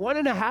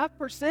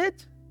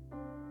 1.5%,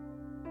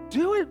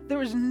 do it.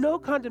 There is no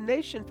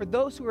condemnation for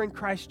those who are in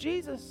Christ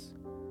Jesus.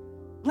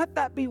 Let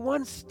that be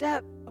one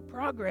step of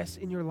progress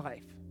in your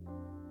life.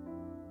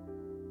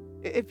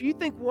 If you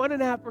think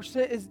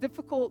 1.5% is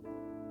difficult,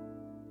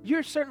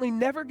 you're certainly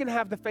never going to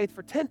have the faith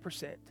for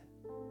 10%.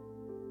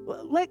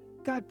 Let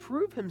God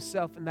prove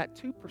himself in that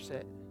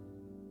 2%.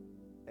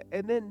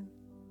 And then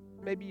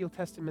maybe you'll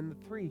test him in the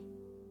 3,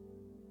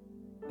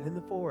 and in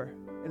the 4,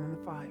 and in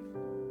the 5.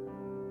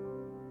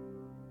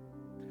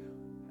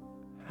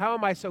 How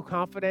am I so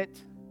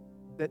confident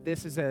that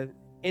this is an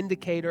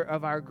indicator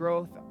of our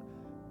growth?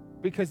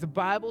 Because the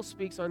Bible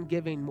speaks on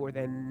giving more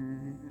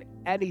than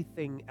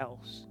anything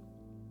else.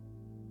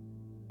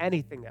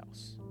 Anything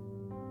else.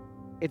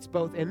 It's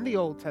both in the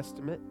Old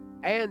Testament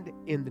and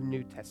in the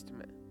New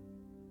Testament.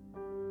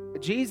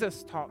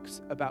 Jesus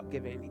talks about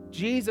giving.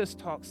 Jesus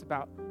talks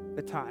about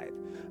the tithe.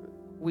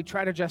 we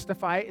try to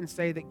justify it and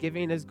say that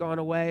giving has gone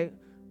away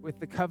with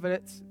the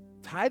covenants.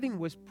 Tithing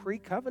was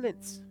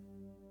pre-covenants.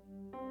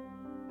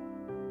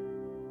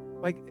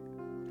 Like,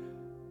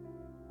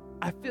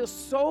 I feel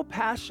so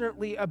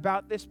passionately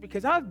about this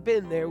because I've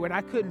been there when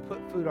I couldn't put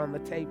food on the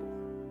table.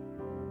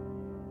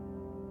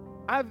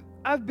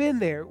 I've been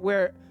there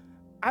where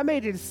I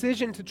made a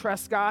decision to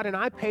trust God and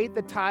I paid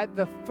the tithe,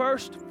 the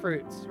first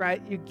fruits,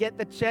 right? You get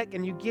the check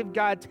and you give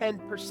God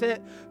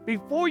 10%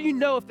 before you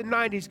know if the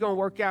 90 is going to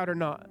work out or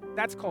not.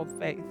 That's called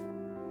faith.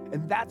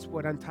 And that's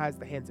what unties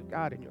the hands of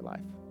God in your life.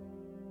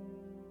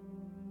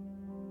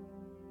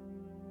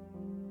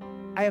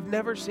 I have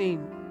never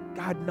seen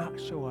God not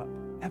show up,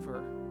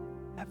 ever.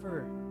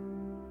 Ever.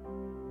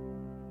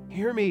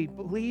 Hear me,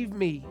 believe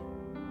me.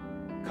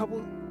 A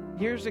couple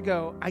years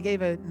ago, I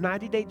gave a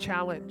 90-day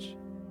challenge,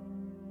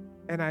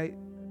 and I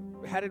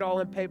had it all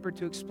in paper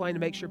to explain to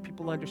make sure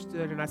people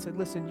understood. And I said,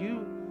 listen,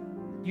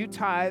 you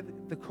tithe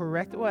the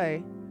correct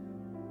way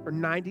for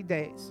 90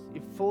 days.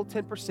 You full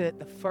 10%,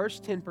 the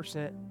first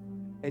 10%,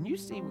 and you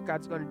see what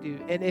God's going to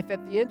do. And if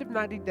at the end of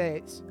 90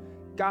 days,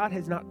 God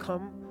has not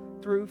come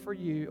through for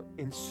you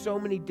in so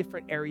many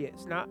different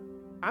areas,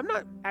 I'm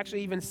not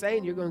actually even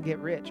saying you're going to get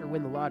rich or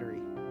win the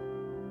lottery.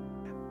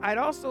 I'd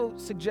also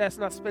suggest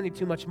not spending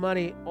too much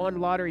money on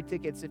lottery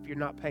tickets if you're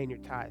not paying your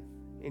tithe.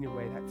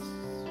 Anyway, that's...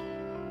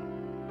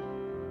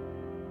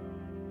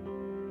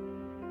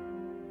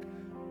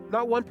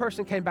 Not one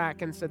person came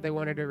back and said they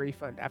wanted a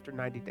refund after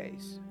 90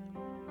 days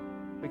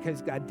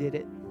because God did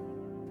it,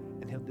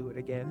 and he'll do it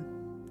again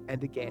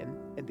and again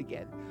and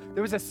again.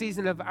 There was a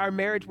season of our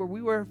marriage where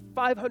we were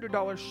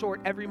 $500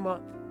 short every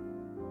month.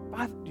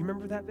 Do you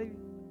remember that, baby?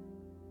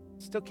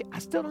 I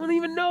still don't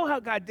even know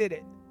how God did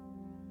it.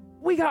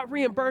 We got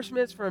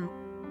reimbursements from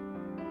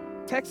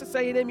Texas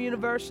A&M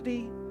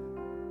University,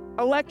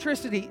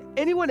 electricity.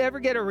 Anyone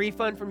ever get a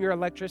refund from your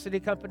electricity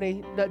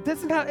company? No,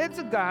 it's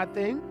a God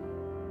thing.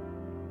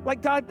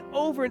 Like God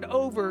over and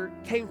over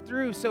came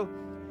through. So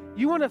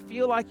you want to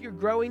feel like you're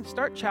growing,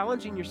 start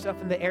challenging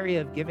yourself in the area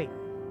of giving.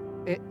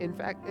 In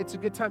fact, it's a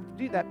good time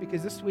to do that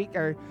because this week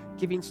our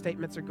giving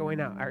statements are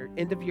going out. Our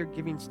end of year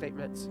giving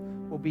statements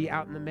will be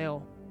out in the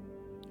mail.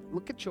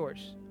 Look at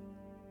yours.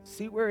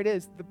 See where it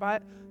is. The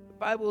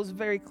Bible is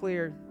very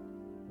clear.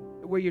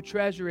 Where your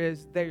treasure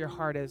is, there your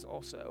heart is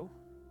also.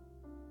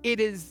 It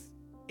is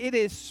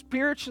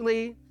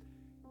spiritually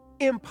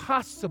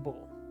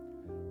impossible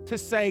to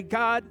say,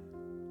 God,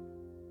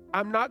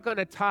 I'm not going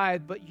to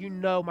tithe, but you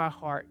know my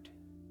heart.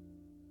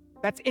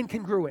 That's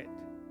incongruent.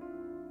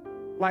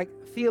 Like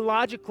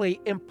theologically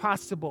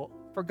impossible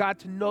for God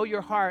to know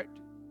your heart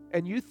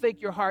and you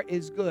think your heart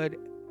is good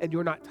and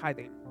you're not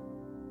tithing.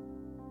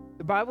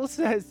 The Bible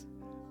says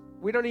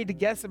we don't need to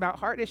guess about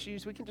heart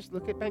issues. We can just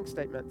look at bank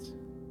statements.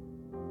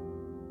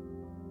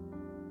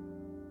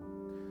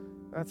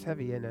 That's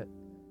heavy, isn't it?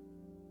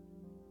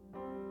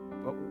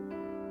 But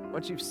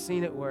once you've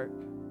seen it work,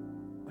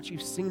 once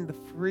you've seen the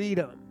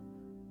freedom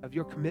of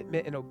your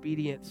commitment and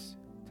obedience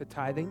to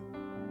tithing,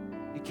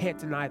 you can't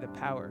deny the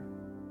power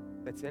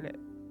that's in it.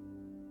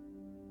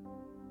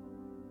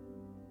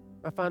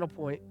 My final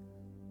point.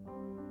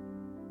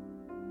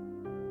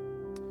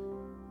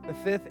 The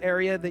fifth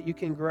area that you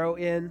can grow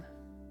in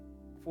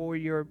for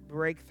your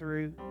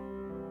breakthrough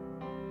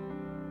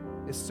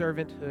is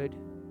servanthood.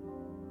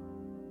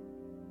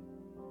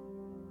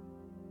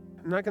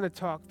 I'm not going to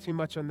talk too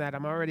much on that.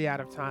 I'm already out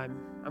of time.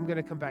 I'm going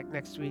to come back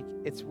next week.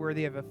 It's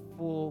worthy of a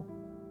full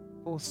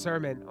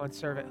sermon on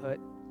servanthood.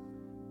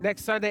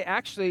 Next Sunday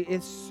actually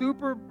is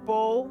Super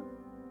Bowl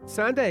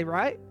Sunday,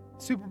 right?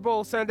 Super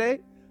Bowl Sunday.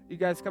 You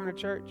guys coming to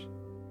church?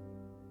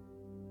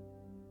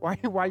 Why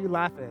are you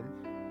laughing?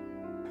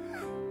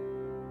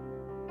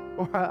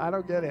 I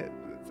don't get it.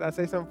 Did I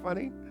say something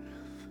funny?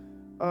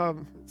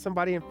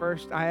 Somebody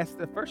I asked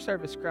the first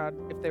service crowd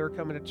if they were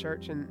coming to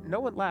church, and no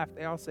one laughed.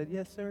 They all said,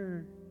 yes,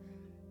 sir.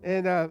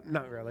 And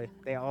not really.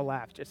 They all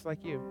laughed, just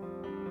like you.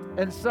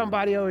 And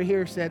somebody over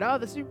here said, oh,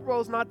 the Super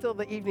Bowl's not till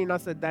the evening. I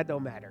said, that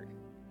don't matter.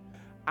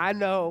 I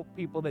know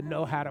people that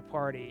know how to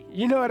party.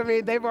 You know what I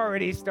mean? They've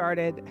already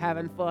started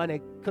having fun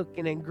and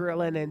cooking and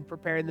grilling and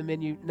preparing the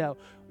menu. No,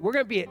 we're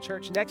going to be at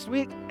church next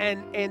week,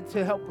 and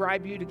to help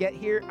bribe you to get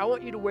here, I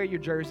want you to wear your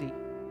jersey.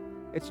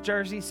 It's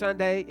Jersey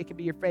Sunday. It can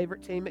be your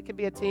favorite team. It can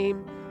be a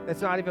team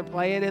that's not even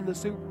playing in the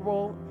Super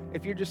Bowl.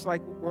 If you're just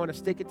like want to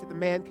stick it to the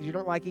man because you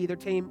don't like either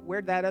team,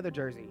 wear that other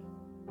jersey.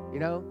 You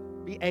know,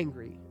 be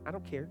angry. I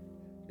don't care.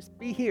 Just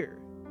be here.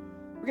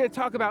 We're going to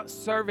talk about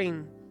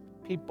serving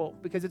people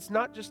because it's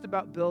not just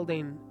about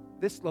building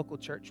this local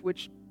church,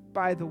 which,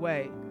 by the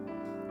way,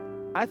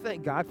 I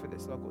thank God for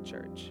this local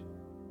church.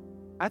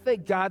 I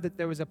thank God that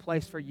there was a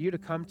place for you to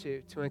come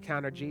to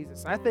encounter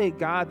Jesus. I thank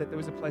God that there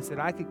was a place that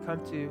I could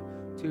come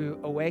to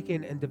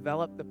awaken and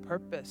develop the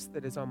purpose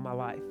that is on my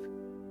life.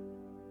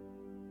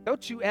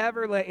 Don't you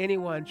ever let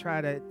anyone try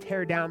to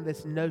tear down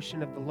this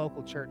notion of the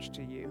local church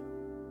to you.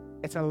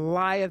 It's a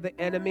lie of the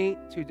enemy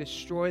to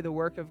destroy the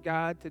work of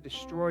God, to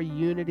destroy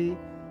unity.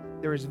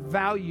 There is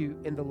value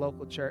in the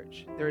local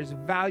church. There is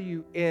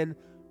value in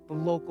the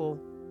local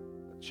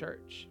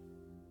church.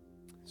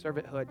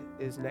 Servanthood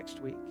is next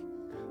week.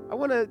 I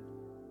want to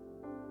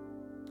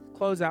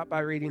close out by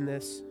reading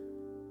this.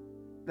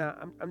 Now,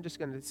 I'm just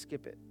going to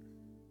skip it.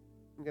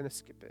 I'm going to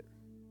skip it.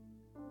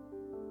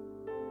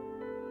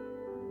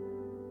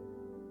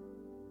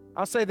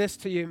 I'll say this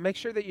to you. Make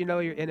sure that you know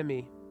your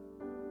enemy.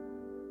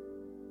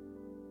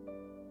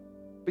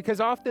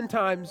 Because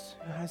oftentimes,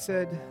 I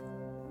said,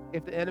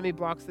 if the enemy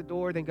blocks the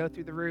door, then go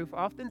through the roof.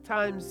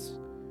 Oftentimes,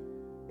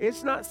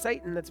 it's not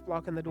Satan that's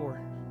blocking the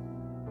door.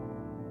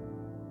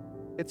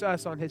 It's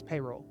us on his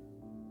payroll.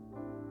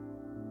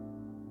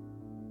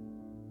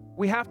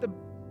 We have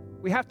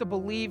to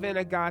believe in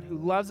a God who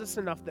loves us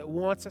enough that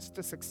wants us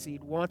to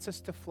succeed, wants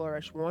us to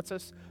flourish, wants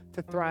us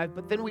to thrive.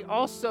 But then we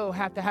also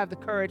have to have the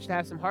courage to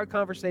have some hard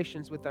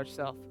conversations with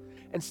ourselves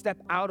and step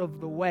out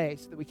of the way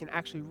so that we can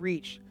actually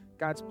reach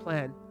God's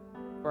plan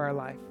for our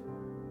life.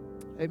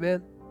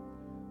 Amen.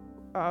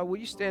 Will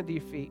you stand to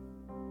your feet?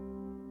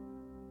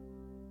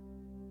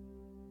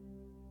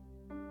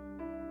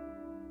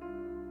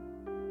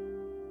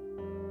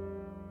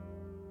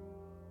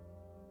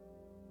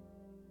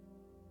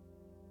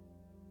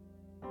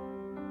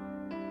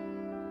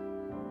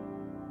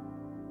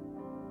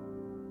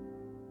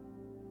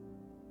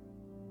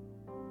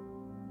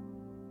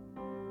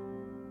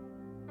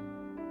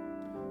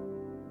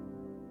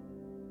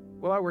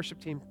 Will our worship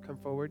team come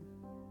forward?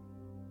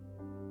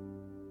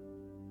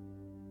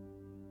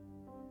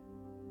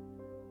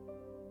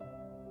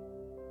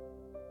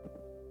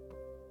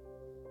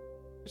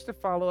 Just to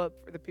follow up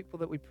for the people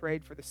that we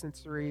prayed for the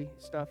sensory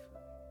stuff,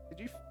 did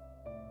you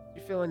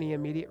feel any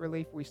immediate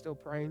relief? Are we still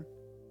praying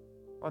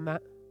on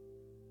that?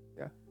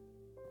 Yeah.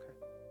 Okay.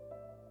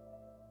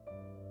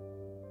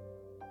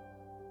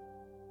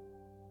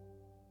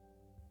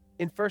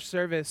 In first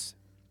service,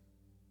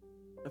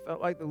 I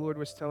felt like the Lord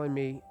was telling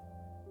me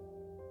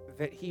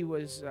that he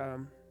was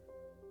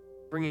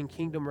bringing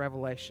kingdom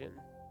revelation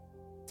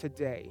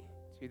today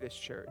to this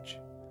church.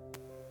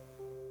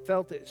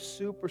 Felt it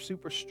super,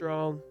 super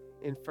strong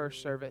in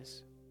first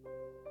service.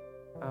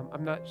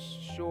 I'm not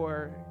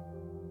sure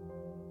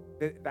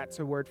that that's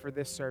a word for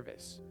this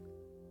service,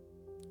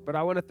 but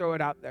I want to throw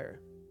it out there.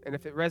 And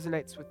if it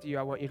resonates with you,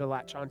 I want you to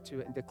latch onto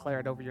it and declare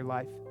it over your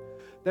life.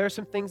 There are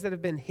some things that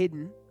have been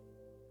hidden.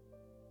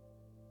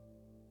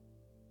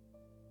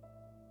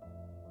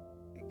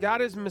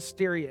 God is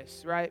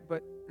mysterious, right?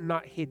 But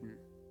not hidden.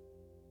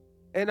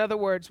 In other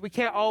words, we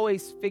can't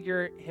always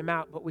figure him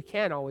out, but we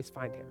can always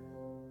find him.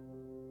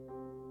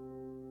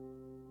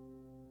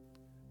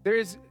 There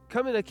is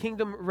coming a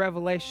kingdom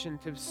revelation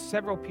to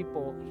several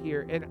people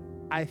here, and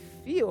I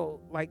feel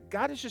like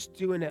God is just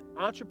doing an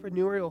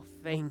entrepreneurial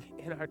thing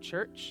in our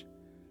church.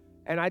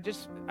 And I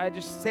just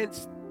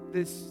sense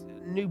this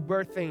new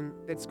birthing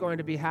that's going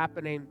to be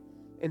happening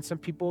in some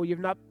people. You've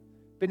not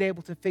been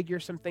able to figure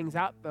some things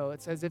out, though.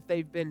 It's as if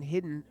they've been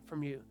hidden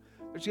from you.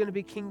 There's going to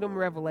be kingdom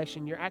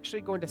revelation. You're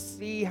actually going to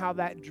see how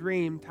that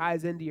dream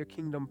ties into your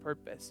kingdom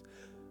purpose.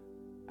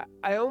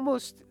 I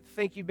almost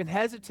think you've been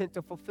hesitant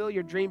to fulfill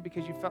your dream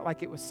because you felt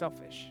like it was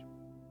selfish.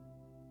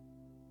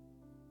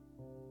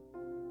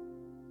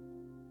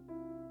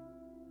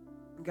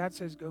 And God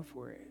says, go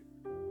for it.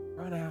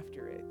 Run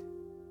after it.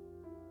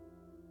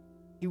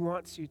 He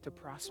wants you to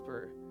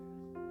prosper.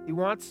 He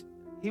wants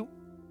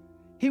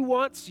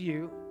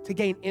you to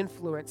gain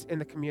influence in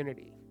the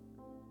community.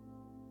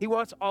 He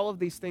wants all of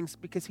these things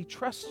because he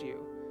trusts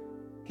you.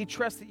 He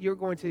trusts that you're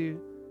going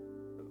to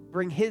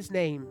bring his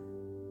name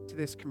to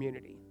this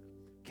community.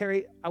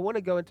 Carrie, I want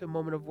to go into a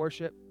moment of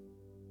worship.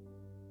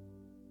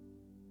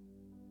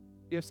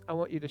 Yes, I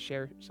want you to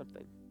share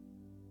something.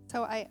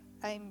 So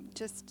I'm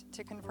just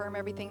to confirm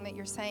everything that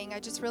you're saying, I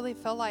just really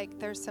feel like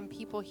there's some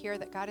people here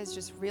that God is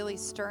just really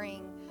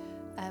stirring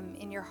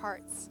in your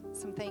hearts,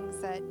 some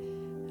things that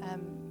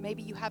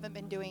maybe you haven't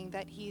been doing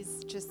that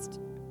he's just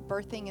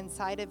birthing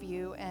inside of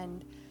you.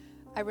 And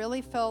I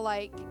really feel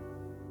like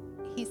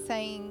he's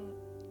saying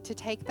to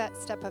take that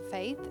step of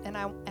faith. And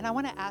I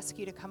want to ask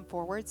you to come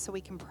forward so we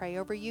can pray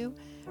over you,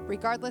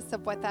 regardless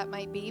of what that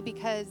might be,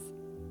 because,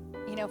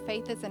 you know,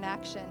 faith is an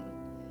action.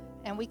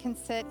 And we can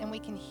sit and we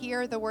can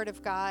hear the word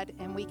of God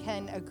and we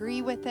can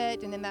agree with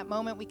it. And in that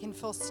moment, we can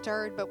feel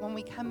stirred. But when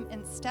we come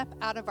and step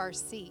out of our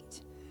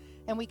seat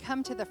and we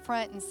come to the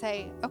front and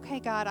say, okay,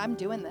 God, I'm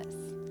doing this.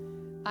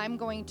 I'm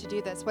going to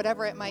do this,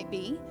 whatever it might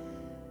be.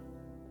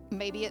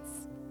 Maybe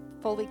it's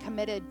fully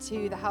committed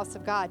to the house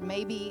of God.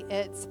 Maybe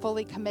it's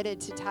fully committed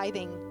to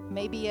tithing.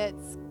 Maybe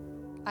it's,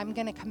 I'm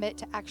going to commit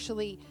to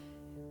actually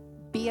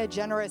be a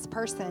generous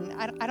person.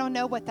 I don't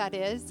know what that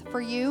is for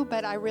you,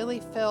 but I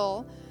really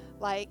feel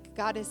like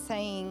God is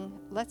saying,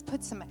 let's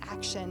put some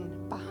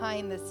action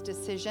behind this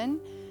decision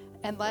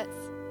and let's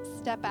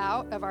step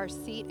out of our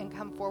seat and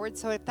come forward.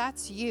 So if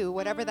that's you,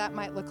 whatever that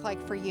might look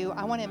like for you,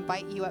 I want to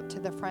invite you up to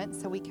the front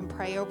so we can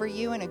pray over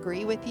you and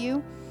agree with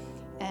you.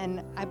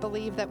 And I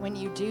believe that when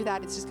you do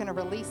that, it's just going to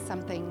release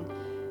something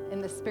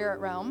in the spirit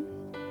realm.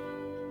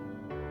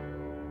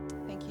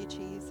 Thank you,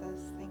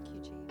 Jesus. Thank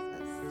you, Jesus.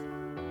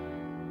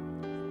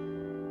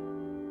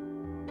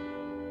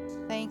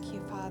 Thank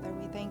you, Father.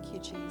 We thank you,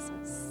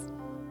 Jesus.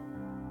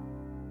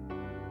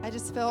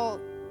 just feel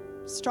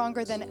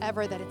stronger than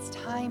ever that it's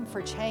time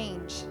for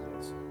change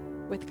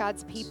with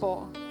God's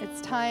people.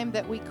 It's time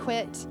that we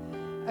quit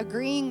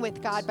agreeing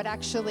with God, but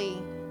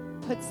actually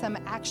put some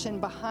action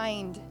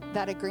behind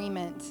that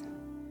agreement.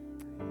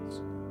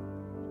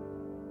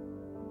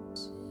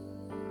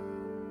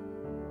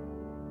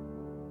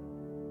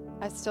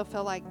 I still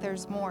feel like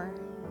there's more.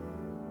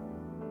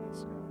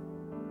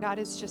 God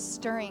is just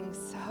stirring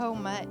so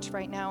much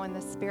right now in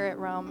the spirit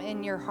realm,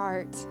 in your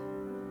heart.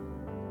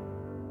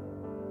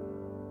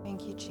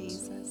 Thank you,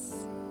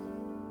 Jesus.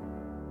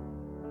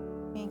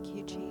 Thank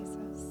you,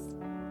 Jesus.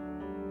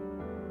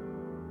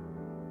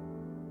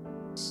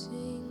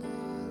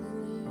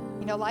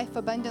 You know, life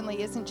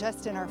abundantly isn't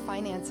just in our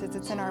finances,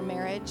 it's in our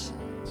marriage.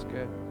 It's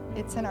good.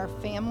 It's in our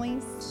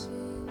families.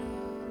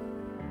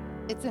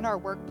 It's in our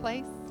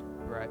workplace.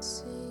 Right.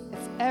 It's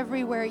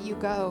everywhere you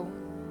go.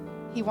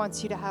 He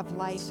wants you to have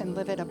life and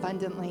live it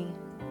abundantly.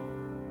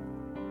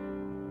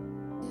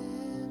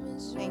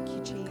 Thank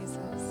you, Jesus.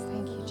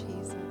 Thank you,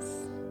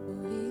 Jesus.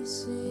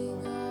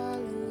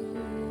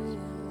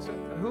 So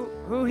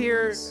who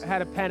here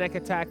had a panic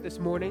attack this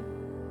morning?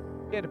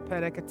 If you had a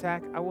panic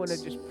attack, I want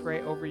to just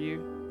pray over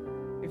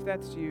you. If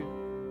that's you,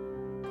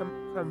 come.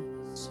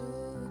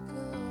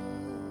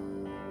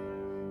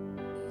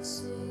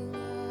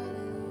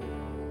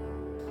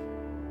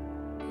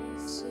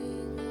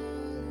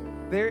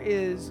 There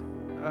is,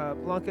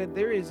 Blanca,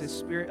 there is a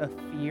spirit of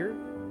fear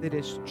that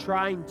is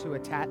trying to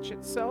attach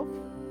itself.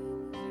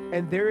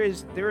 And there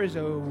is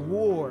a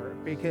war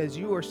because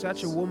you are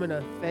such a woman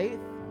of faith.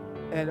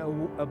 And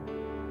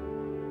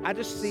I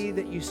just see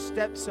that you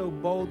step so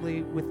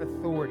boldly with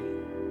authority.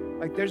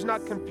 Like there's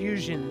not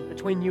confusion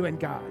between you and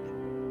God.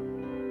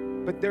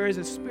 But there is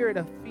a spirit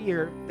of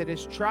fear that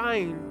is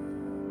trying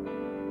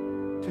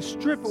to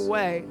strip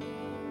away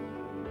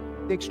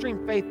the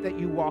extreme faith that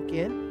you walk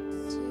in.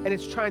 And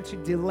it's trying to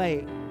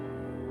delay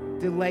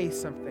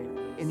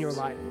something in your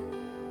life.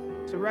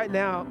 So right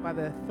now, by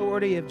the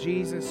authority of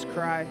Jesus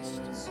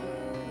Christ,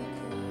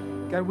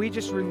 God, we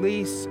just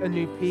release a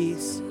new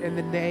peace in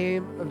the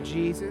name of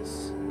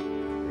Jesus.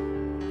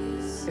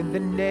 In the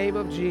name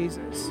of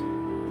Jesus.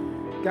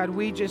 God,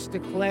 we just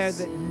declare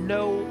that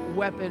no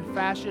weapon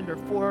fashioned or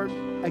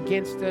formed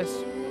against us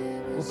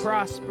will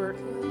prosper.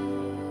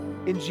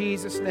 In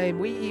Jesus' name,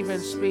 we even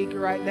speak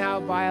right now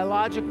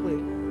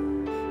biologically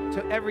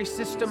to every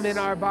system in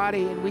our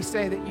body, and we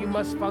say that you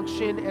must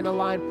function and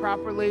align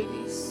properly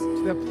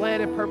to the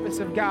plan and purpose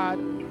of God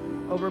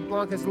over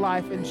Blanca's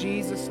life in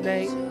Jesus'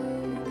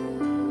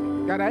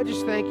 name. God, I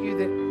just thank you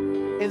that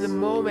in the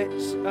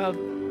moments of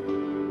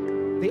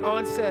the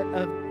onset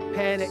of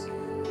panic,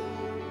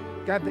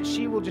 God, that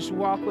she will just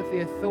walk with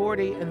the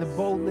authority and the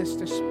boldness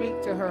to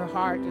speak to her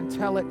heart and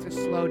tell it to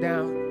slow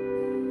down,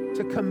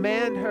 to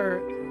command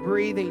her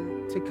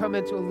breathing to come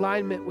into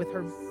alignment with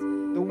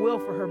the will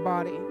for her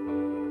body.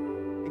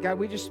 God,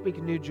 we just speak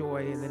new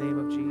joy in the name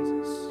of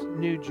Jesus.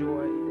 New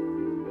joy.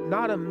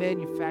 Not a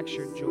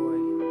manufactured joy.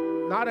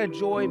 Not a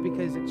joy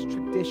because it's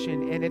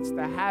tradition and it's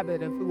the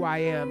habit of who I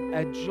am.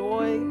 A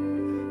joy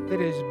that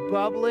is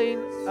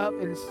bubbling up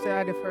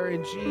inside of her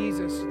in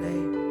Jesus'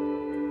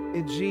 name.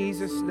 In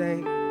Jesus'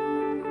 name.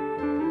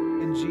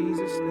 In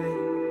Jesus' name.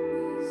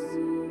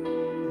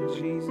 In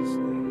Jesus'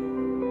 name.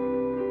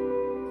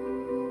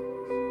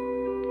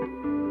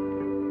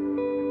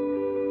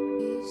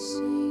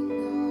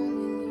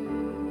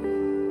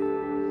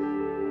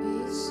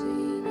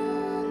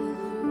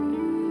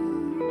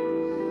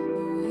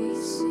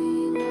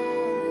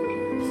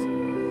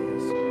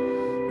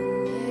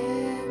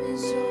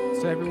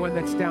 So everyone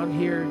that's down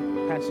here,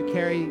 Pastor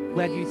Carey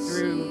led you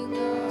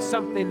through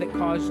something that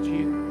caused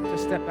you to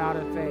step out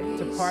of faith,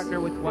 to partner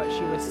with what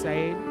she was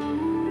saying.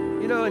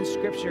 You know, in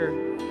Scripture,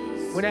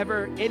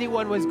 whenever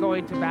anyone was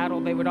going to battle,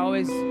 they would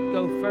always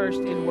go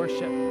first in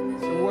worship.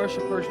 The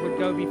worshipers would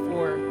go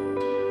before.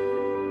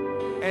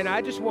 And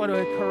I just want to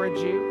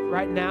encourage you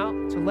right now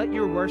to let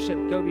your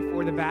worship go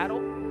before the battle.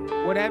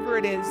 Whatever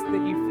it is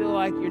that you feel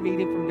like you're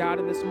needing from God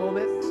in this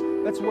moment,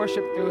 let's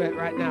worship through it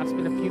right now. It's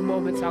been a few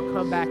moments. I'll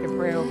come back and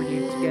pray over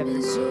you together.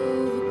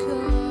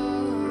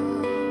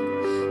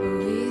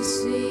 We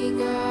sing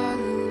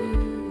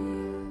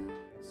hallelujah.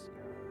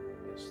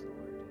 Yes,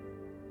 Lord.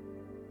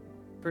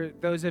 For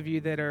those of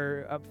you that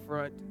are up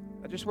front,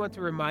 I just want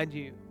to remind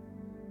you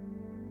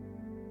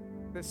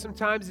that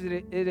sometimes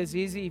it is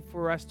easy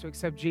for us to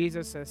accept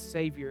Jesus as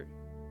Savior,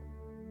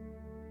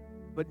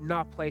 but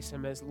not place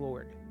Him as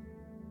Lord.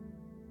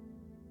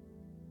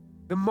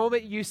 The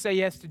moment you say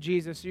yes to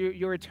Jesus,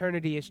 your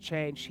eternity is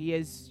changed. He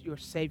is your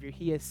Savior.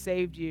 He has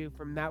saved you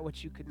from that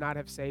which you could not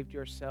have saved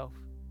yourself.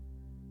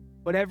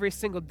 But every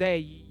single day,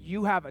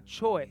 you have a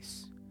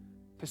choice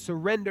to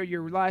surrender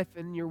your life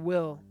and your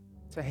will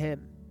to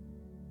Him.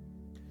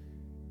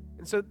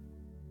 And so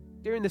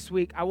during this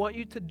week, I want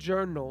you to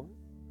journal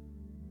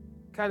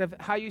kind of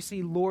how you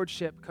see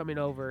lordship coming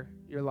over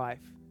your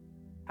life,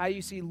 how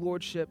you see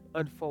lordship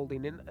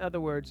unfolding. In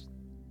other words,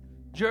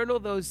 journal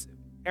those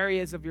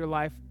areas of your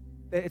life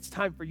that it's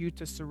time for you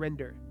to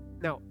surrender.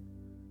 Now,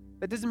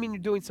 that doesn't mean you're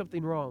doing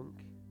something wrong.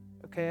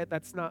 okay?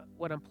 That's not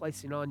what I'm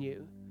placing on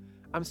you.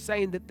 I'm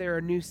saying that there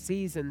are new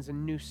seasons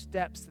and new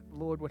steps that the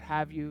Lord would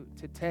have you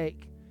to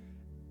take.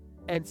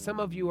 And some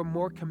of you are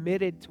more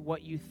committed to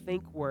what you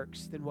think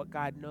works than what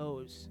God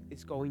knows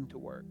is going to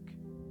work.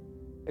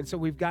 And so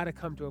we've got to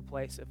come to a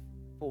place of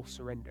full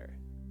surrender.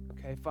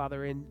 Okay,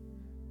 Father, in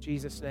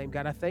Jesus' name,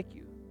 God, I thank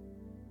you.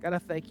 God, I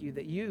thank you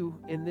that you,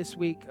 in this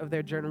week of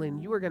their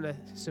journaling, you are going to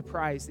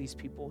surprise these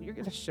people. You're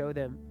going to show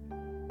them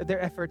that their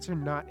efforts are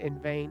not in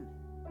vain.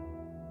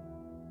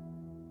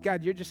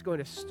 God, you're just going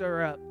to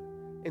stir up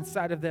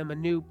inside of them a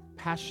new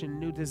passion,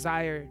 new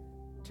desire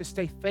to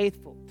stay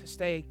faithful, to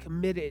stay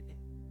committed.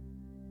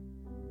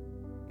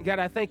 God,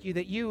 I thank you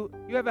that you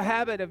have a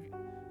habit of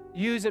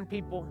using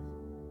people,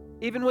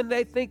 even when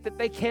they think that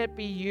they can't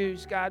be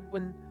used. God,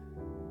 when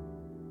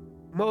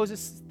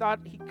Moses thought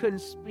he couldn't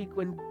speak,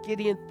 when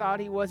Gideon thought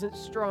he wasn't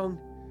strong,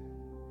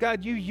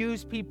 God, you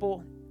use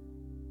people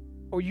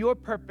for your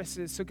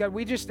purposes. So God,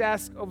 we just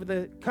ask over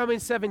the coming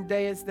 7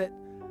 days that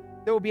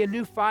there will be a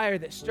new fire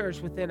that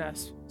stirs within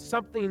us.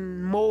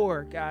 Something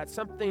more, God,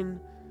 something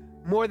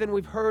more than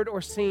we've heard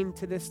or seen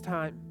to this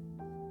time.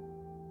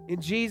 In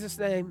Jesus'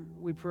 name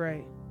we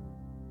pray.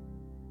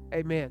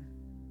 Amen.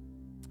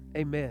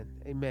 Amen.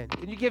 Amen.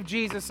 Can you give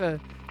Jesus a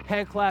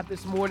hand clap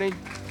this morning?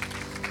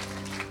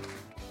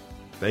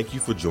 Thank you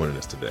for joining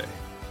us today.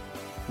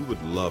 We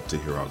would love to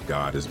hear how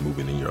God is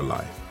moving in your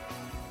life.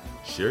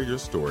 Share your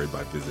story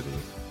by visiting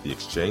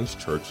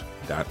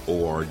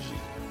theexchangechurch.org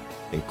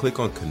and click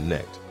on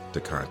Connect to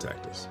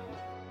contact us.